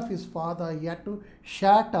word of his father, he had to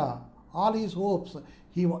shatter all his hopes.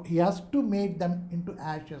 He has to make them into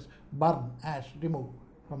ashes, burn, ash, remove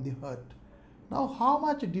from the heart. Now, how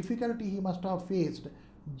much difficulty he must have faced,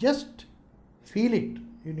 just feel it.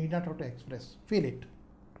 You need not have to express, feel it.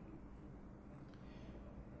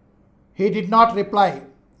 He did not reply.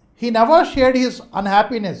 He never shared his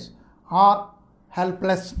unhappiness or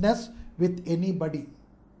helplessness with anybody.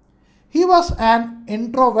 He was an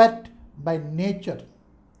introvert by nature.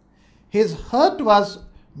 His heart was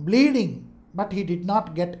bleeding, but he did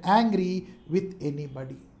not get angry with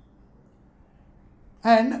anybody.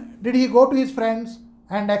 And did he go to his friends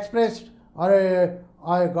and express, I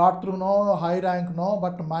got through, no, high rank, no,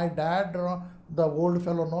 but my dad, the old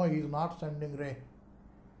fellow, no, he is not sending Ray.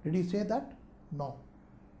 Did he say that? No.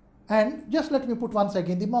 And just let me put once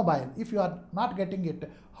again the mobile. If you are not getting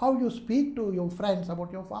it, how you speak to your friends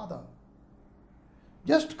about your father.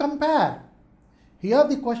 Just compare. Here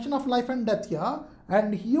the question of life and death here,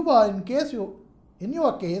 and you are, in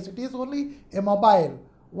your case, it is only a mobile.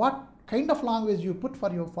 What kind of language you put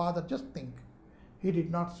for your father, just think. He did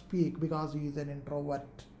not speak because he is an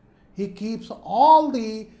introvert. He keeps all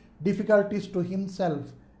the difficulties to himself,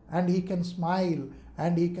 and he can smile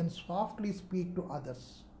and he can softly speak to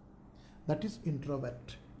others. That is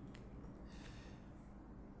introvert.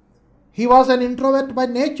 He was an introvert by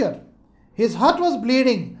nature. His heart was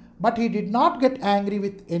bleeding, but he did not get angry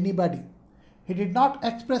with anybody. He did not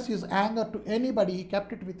express his anger to anybody. He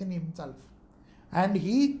kept it within himself. And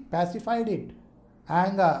he pacified it.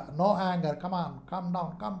 Anger, no anger, come on, calm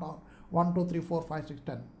down, calm down. 1, 2, 3, 4, 5, 6,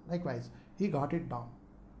 10. Likewise, he got it down.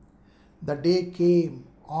 The day came,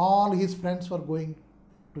 all his friends were going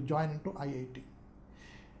to join into IIT.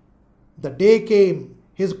 The day came,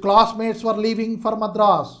 his classmates were leaving for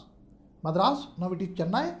Madras. Madras, now it is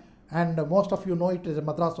Chennai, and most of you know it is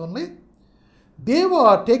Madras only. They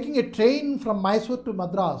were taking a train from Mysore to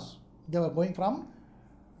Madras. They were going from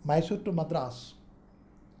Mysore to Madras.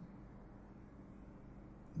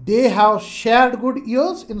 They have shared good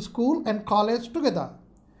years in school and college together.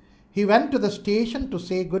 He went to the station to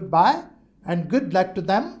say goodbye and good luck to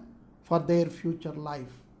them for their future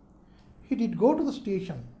life. He did go to the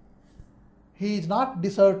station. He is not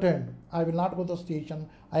disheartened. I will not go to the station.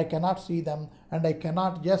 I cannot see them and I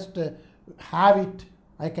cannot just have it.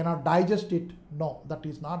 I cannot digest it. No, that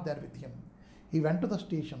is not there with him. He went to the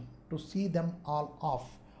station to see them all off.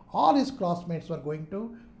 All his classmates were going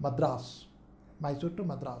to Madras, Mysore to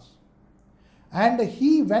Madras. And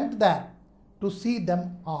he went there to see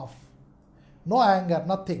them off. No anger,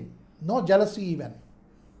 nothing. No jealousy even.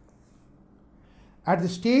 At the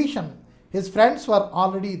station, his friends were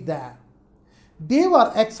already there. They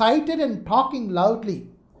were excited and talking loudly.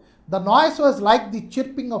 The noise was like the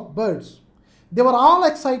chirping of birds. They were all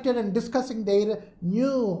excited and discussing their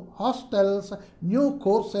new hostels, new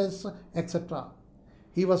courses, etc.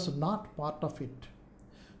 He was not part of it.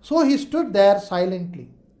 So he stood there silently.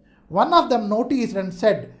 One of them noticed and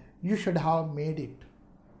said, "You should have made it."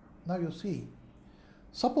 Now you see,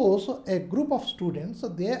 suppose a group of students,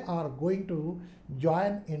 they are going to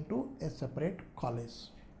join into a separate college.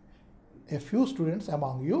 A few students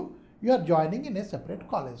among you, you are joining in a separate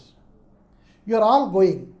college. You are all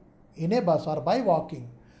going in a bus or by walking.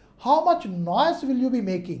 How much noise will you be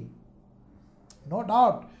making? No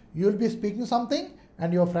doubt, you will be speaking something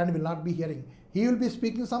and your friend will not be hearing. He will be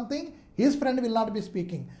speaking something, his friend will not be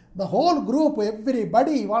speaking. The whole group,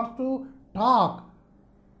 everybody wants to talk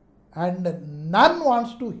and none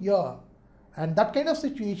wants to hear. And that kind of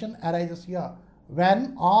situation arises here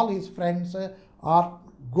when all his friends are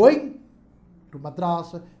going to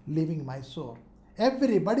Madras, leaving Mysore.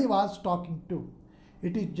 Everybody was talking too.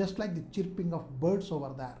 It is just like the chirping of birds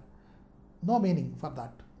over there. No meaning for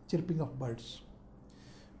that, chirping of birds.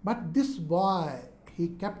 But this boy, he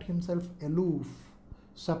kept himself aloof,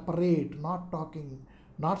 separate, not talking,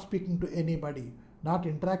 not speaking to anybody, not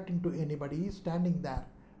interacting to anybody. He is standing there.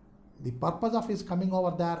 The purpose of his coming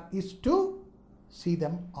over there is to see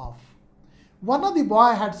them off. One of the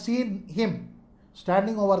boy had seen him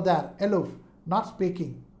standing over there, aloof, not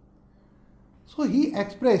speaking. So he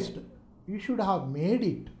expressed, you should have made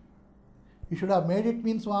it. You should have made it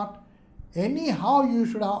means what? Anyhow, you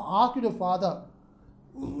should have asked your father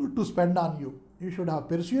to spend on you. You should have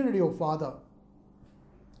persuaded your father.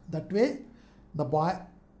 That way, the boy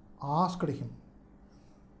asked him.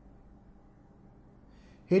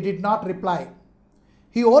 He did not reply.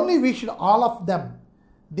 He only wished all of them.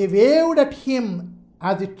 They waved at him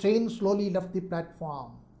as the train slowly left the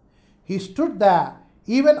platform. He stood there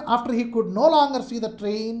even after he could no longer see the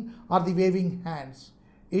train or the waving hands.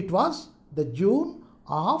 It was the June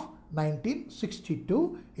of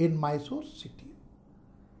 1962 in Mysore city.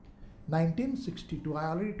 1962, I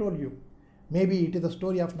already told you. Maybe it is the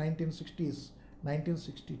story of 1960s.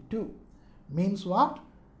 1962 means what?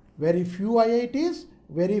 Very few IITs,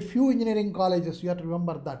 very few engineering colleges. You have to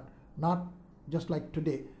remember that. Not just like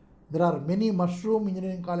today. There are many mushroom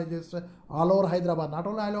engineering colleges all over Hyderabad. Not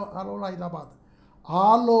only all over Hyderabad,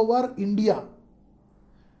 all over India.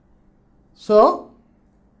 So,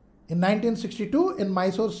 in 1962, in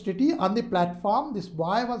Mysore city, on the platform, this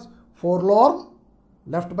boy was forlorn,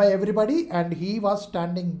 left by everybody, and he was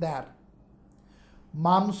standing there.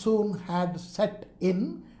 Monsoon had set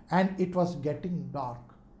in and it was getting dark.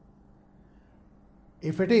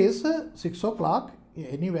 If it is 6 o'clock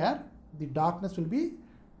anywhere, the darkness will be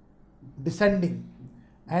descending,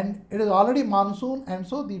 and it is already monsoon, and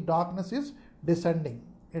so the darkness is descending.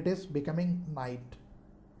 It is becoming night.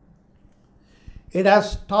 It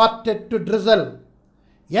has started to drizzle,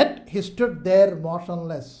 yet he stood there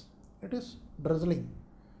motionless. It is drizzling.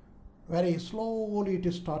 Very slowly it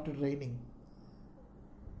is started raining,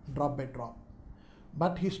 drop by drop.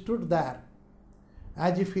 But he stood there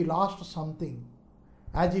as if he lost something,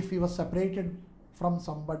 as if he was separated from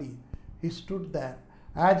somebody. He stood there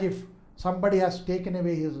as if somebody has taken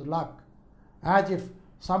away his luck, as if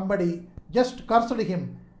somebody just cursed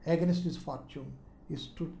him against his fortune. He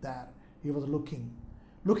stood there. He was looking.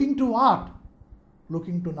 Looking to what?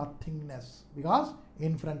 Looking to nothingness. Because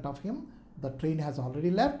in front of him, the train has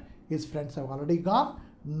already left. His friends have already gone.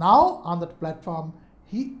 Now on that platform,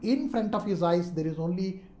 in front of his eyes, there is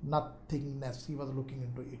only nothingness. He was looking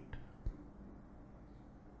into it.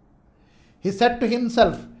 He said to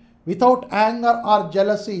himself, without anger or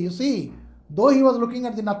jealousy, you see, though he was looking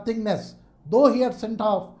at the nothingness, though he had sent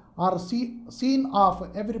off or seen off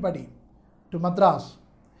everybody to Madras,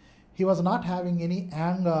 he was not having any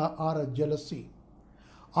anger or jealousy.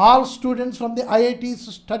 All students from the IITs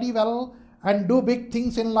study well and do big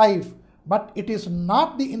things in life, but it is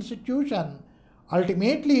not the institution.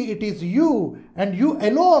 Ultimately, it is you and you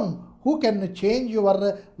alone who can change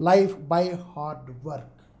your life by hard work.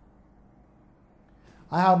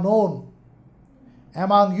 I have known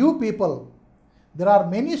among you people, there are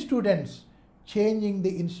many students changing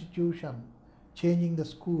the institution, changing the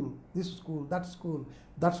school, this school, that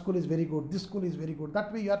school is very good, this school is very good.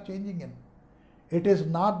 That way you are changing in. It is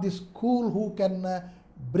not the school who can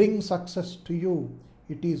bring success to you.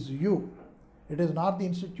 It is you. It is not the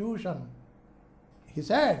institution. He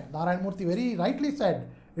said, Narayana Murthy very rightly said,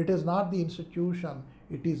 it is not the institution,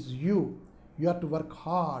 it is you. You have to work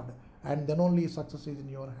hard, and then only success is in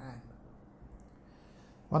your hand.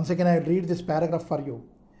 Once again, I will read this paragraph for you.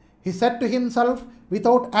 He said to himself,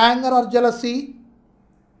 without anger or jealousy,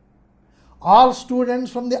 all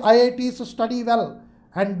students from the IITs study well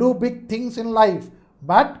and do big things in life,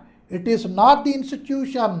 but it is not the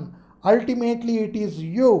institution. Ultimately, it is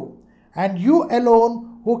you and you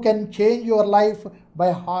alone who can change your life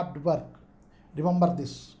by hard work. Remember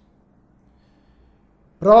this.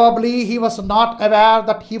 Probably he was not aware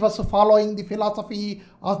that he was following the philosophy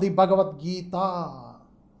of the Bhagavad Gita.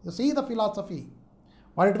 You see the philosophy.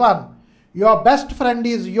 What one? Your best friend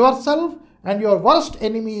is yourself and your worst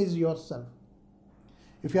enemy is yourself.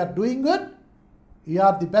 If you are doing good, you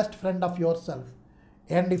are the best friend of yourself.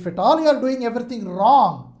 And if at all you are doing everything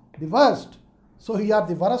wrong, the worst, so you are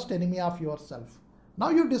the worst enemy of yourself. Now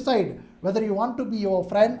you decide whether you want to be your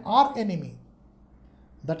friend or enemy.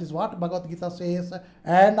 That is what Bhagavad Gita says,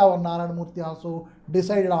 and our Narayana Murthy also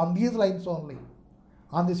decided on these lines only,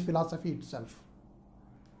 on this philosophy itself.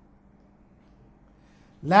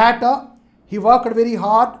 Later, he worked very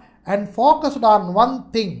hard and focused on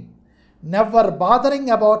one thing, never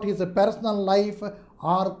bothering about his personal life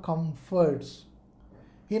or comforts.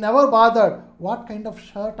 He never bothered what kind of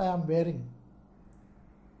shirt I am wearing.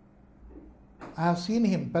 I have seen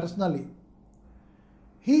him personally.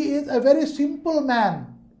 He is a very simple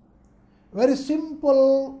man, very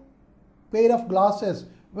simple pair of glasses,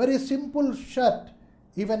 very simple shirt,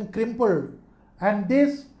 even crimpled, and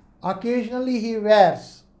this occasionally he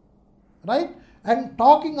wears, right? And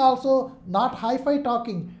talking also not hi-fi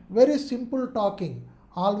talking, very simple talking,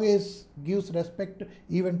 always gives respect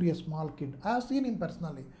even to a small kid. I have seen him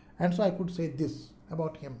personally, and so I could say this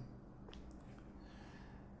about him.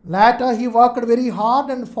 Later, he worked very hard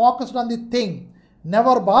and focused on the thing,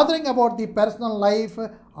 never bothering about the personal life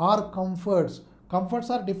or comforts. Comforts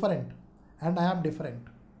are different, and I am different.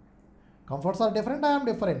 Comforts are different, I am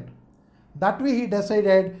different. That way he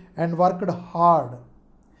decided and worked hard.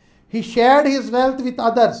 He shared his wealth with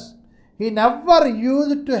others. He never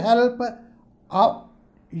used the help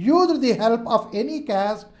of any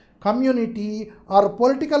caste, community, or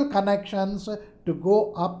political connections to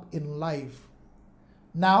go up in life.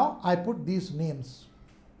 Now I put these names: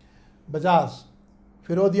 Bajaj,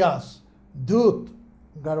 Firodias, Dhoot,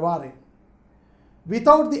 Garware.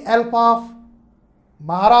 Without the help of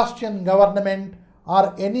Maharashtrian government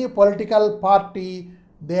or any political party,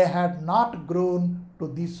 they had not grown to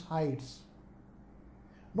these heights.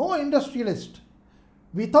 No industrialist,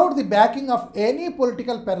 without the backing of any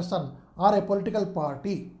political person or a political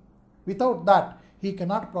party, without that, he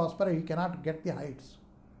cannot prosper, he cannot get the heights.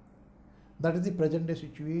 That is the present day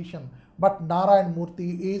situation. But Narayan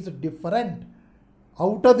Murthy is different,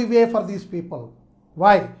 out of the way for these people.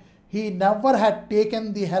 Why? He never had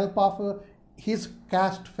taken the help of his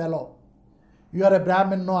caste fellow. You are a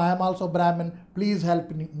Brahmin, no, I am also Brahmin, please help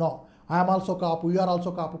me. No, I am also Kapu, you are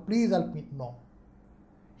also Kapu, please help me. No.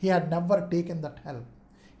 He had never taken that help.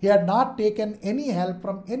 He had not taken any help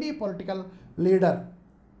from any political leader.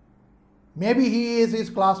 Maybe he is his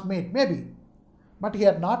classmate, maybe. But he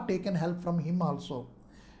had not taken help from him also.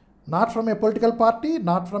 Not from a political party,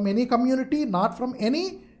 not from any community, not from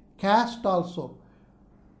any caste also.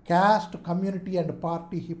 Caste, community and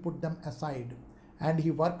party, he put them aside. And he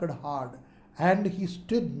worked hard. And he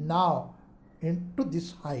stood now into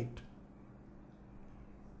this height.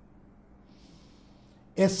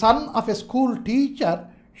 A son of a school teacher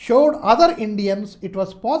showed other Indians it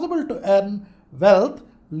was possible to earn wealth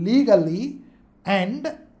legally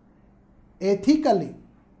and ethically.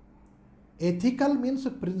 Ethical means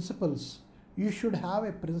principles. You should have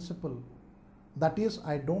a principle. That is,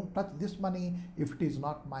 I don't touch this money if it is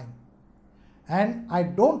not mine. And I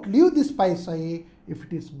don't leave this paisa if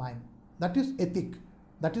it is mine. That is ethic.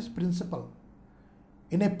 That is principle.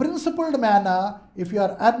 In a principled manner, if you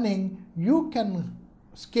are earning, you can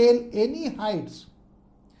scale any heights.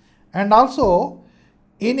 And also,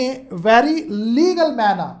 in a very legal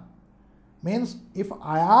manner, means if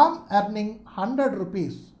I am earning 100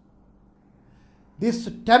 rupees, this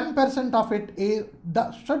 10% of it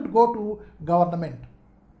should go to government.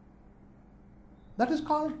 That is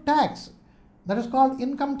called tax. That is called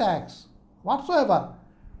income tax. Whatsoever.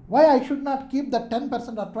 Why I should not keep the 10%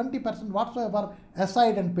 or 20% whatsoever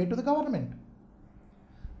aside and pay to the government?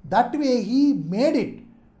 That way he made it.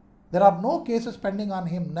 There are no cases pending on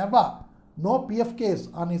him, never. No PF case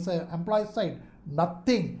on his employee's side,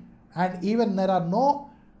 nothing. And even there are no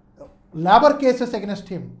labor cases against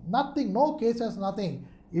him, nothing, no cases, nothing.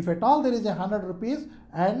 If at all there is 100 rupees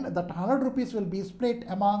and that 100 rupees will be split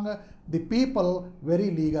among the people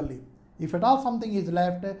very legally. If at all something is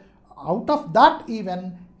left, out of that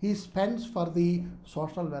even he spends for the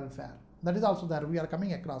social welfare. That is also there, we are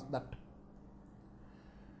coming across that.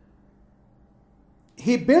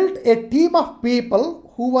 He built a team of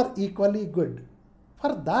people who were equally good.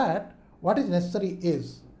 For that, what is necessary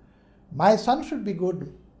is, my son should be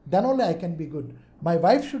good, then only I can be good. My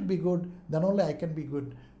wife should be good, then only I can be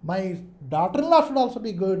good. My daughter-in-law should also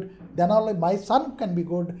be good, then only my son can be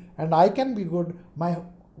good, and I can be good, my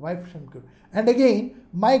wife should be good. And again,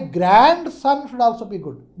 my grandson should also be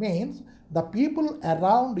good. Means the people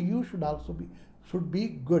around you should be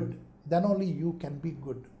good, then only you can be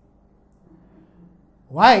good.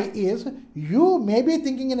 Why is, you may be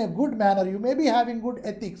thinking in a good manner, you may be having good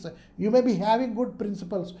ethics, you may be having good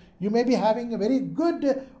principles, you may be having a very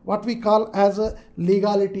good, what we call as a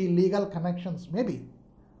legality, legal connections, maybe.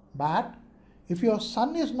 But if your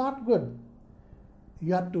son is not good,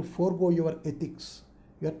 you have to forego your ethics,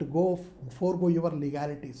 you have to forego your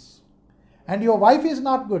legalities. And your wife is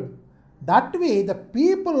not good. That way, the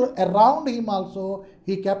people around him also,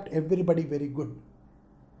 he kept everybody very good.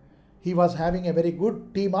 He was having a very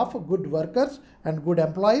good team of good workers and good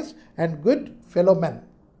employees and good fellow men.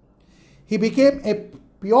 He became a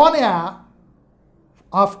pioneer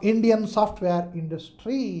of Indian software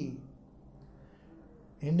industry.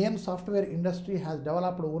 Indian software industry has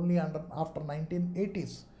developed only after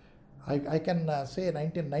 1980s. I can say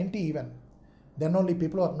 1990 even. Then only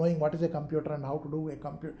people are knowing what is a computer and how to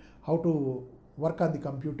do how to work on the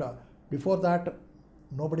computer. Before that,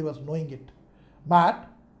 nobody was knowing it. But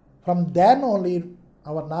from then only,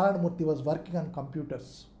 our Narayan Murthy was working on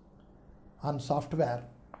computers. on software.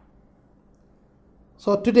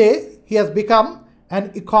 So today he has become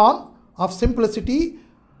an icon of simplicity,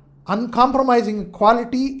 uncompromising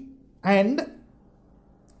quality, and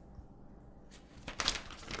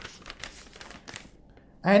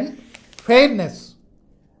fairness,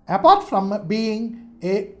 apart from being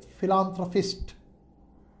a philanthropist.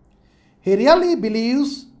 He really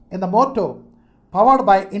believes in the motto, powered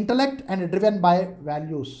by intellect and driven by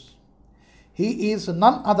values. He is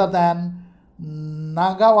none other than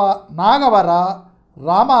Nagavara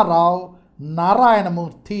Ramarao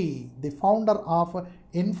Narayanamurthy, the founder of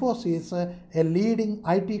Infosys, a leading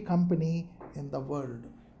IT company in the world.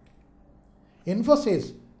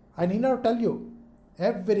 Infosys, I need not tell you,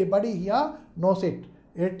 everybody here knows it.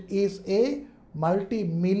 It is a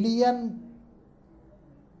multi-million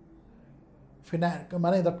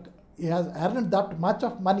money that it has earned that much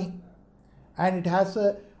of money, and it has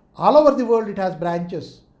all over the world it has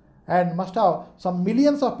branches, and must have some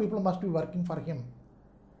millions of people must be working for him,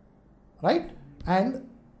 right? And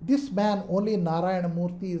this man, only Narayana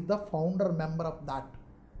Murthy, is the founder member of that,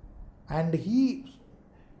 and he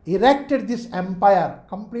erected this empire,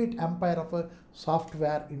 complete empire of a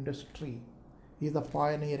software industry. He is the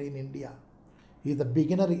pioneer in India. He is the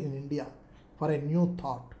beginner in India for a new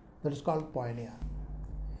thought. That is called pioneer.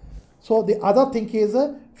 So the other thing is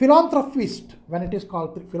a philanthropist. When it is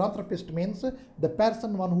called philanthropist, means the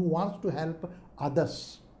person one who wants to help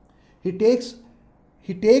others. He takes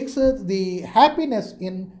the happiness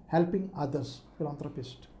in helping others.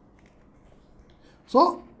 Philanthropist.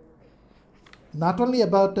 So not only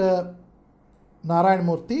about Narayana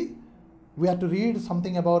Murthy, we have to read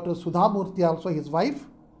something about Sudha Murthy also, his wife,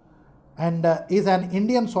 and is an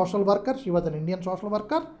Indian social worker. She was an Indian social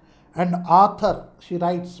worker and author. She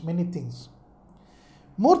writes many things.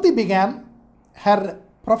 Murthy began her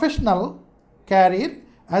professional career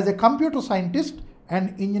as a computer scientist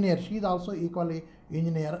and engineer. She is also equally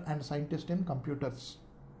engineer and scientist in computers.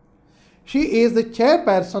 She is the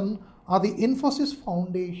chairperson of the Infosys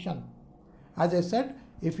Foundation. As I said,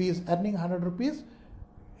 if he is earning 100 rupees,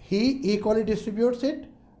 he equally distributes it,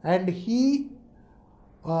 and he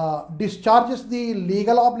discharges the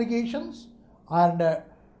legal obligations and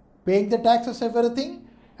paying the taxes, everything,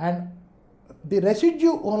 and the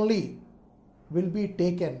residue only will be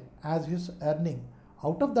taken as his earning.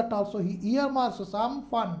 Out of that also he earmarks some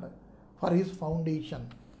fund for his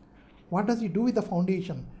foundation. What does he do with the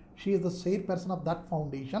foundation? She is the chairperson of that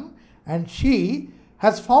foundation, and she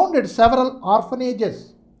has founded several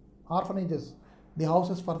orphanages, the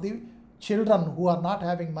houses for the children who are not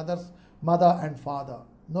having mother and father,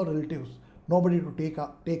 no relatives, nobody to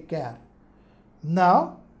take care.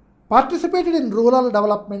 Now, participated in rural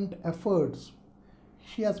development efforts.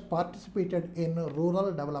 She has participated in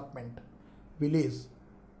rural development, village,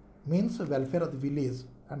 means welfare of the village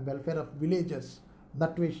and welfare of villages.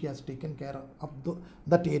 That way she has taken care of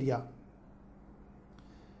that area.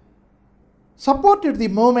 Supported the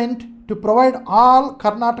movement to provide all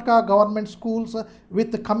Karnataka government schools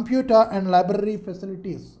with computer and library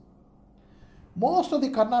facilities. Most of the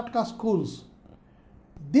Karnataka schools,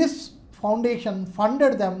 this foundation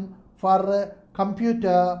funded them for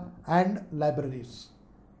computer and libraries.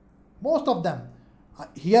 Most of them.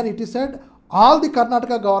 Here it is said, all the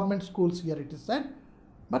Karnataka government schools, here it is said,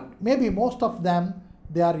 but maybe most of them,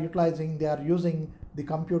 they are using the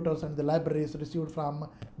computers and the libraries received from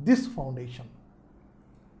this foundation.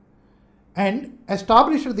 And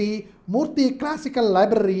established the Murthy Classical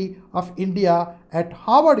Library of India at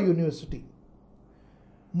Harvard University.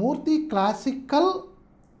 Murthy Classical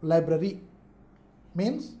Library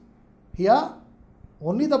means here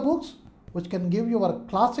only the books which can give you our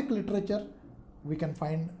classic literature. We can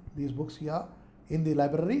find these books here in the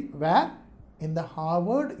library. Where? In the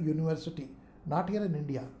Harvard University, not here in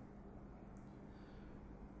India.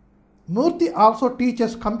 Murthy also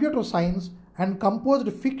teaches computer science and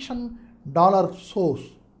composed fiction Dollar Source.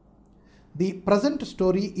 The present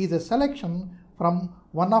story is a selection from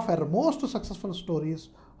one of her most successful stories,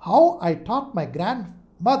 How I Taught My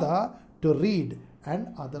Grandmother to Read,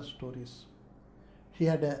 and other stories. She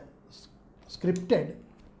had scripted,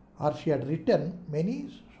 or she had written many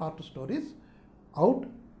short stories. Out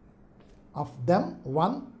of them,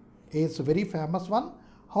 one is a very famous one,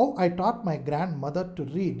 How I Taught My Grandmother to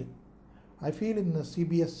Read. I feel in the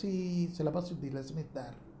CBSE syllabus the lesson is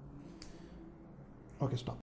there. Okay, stop.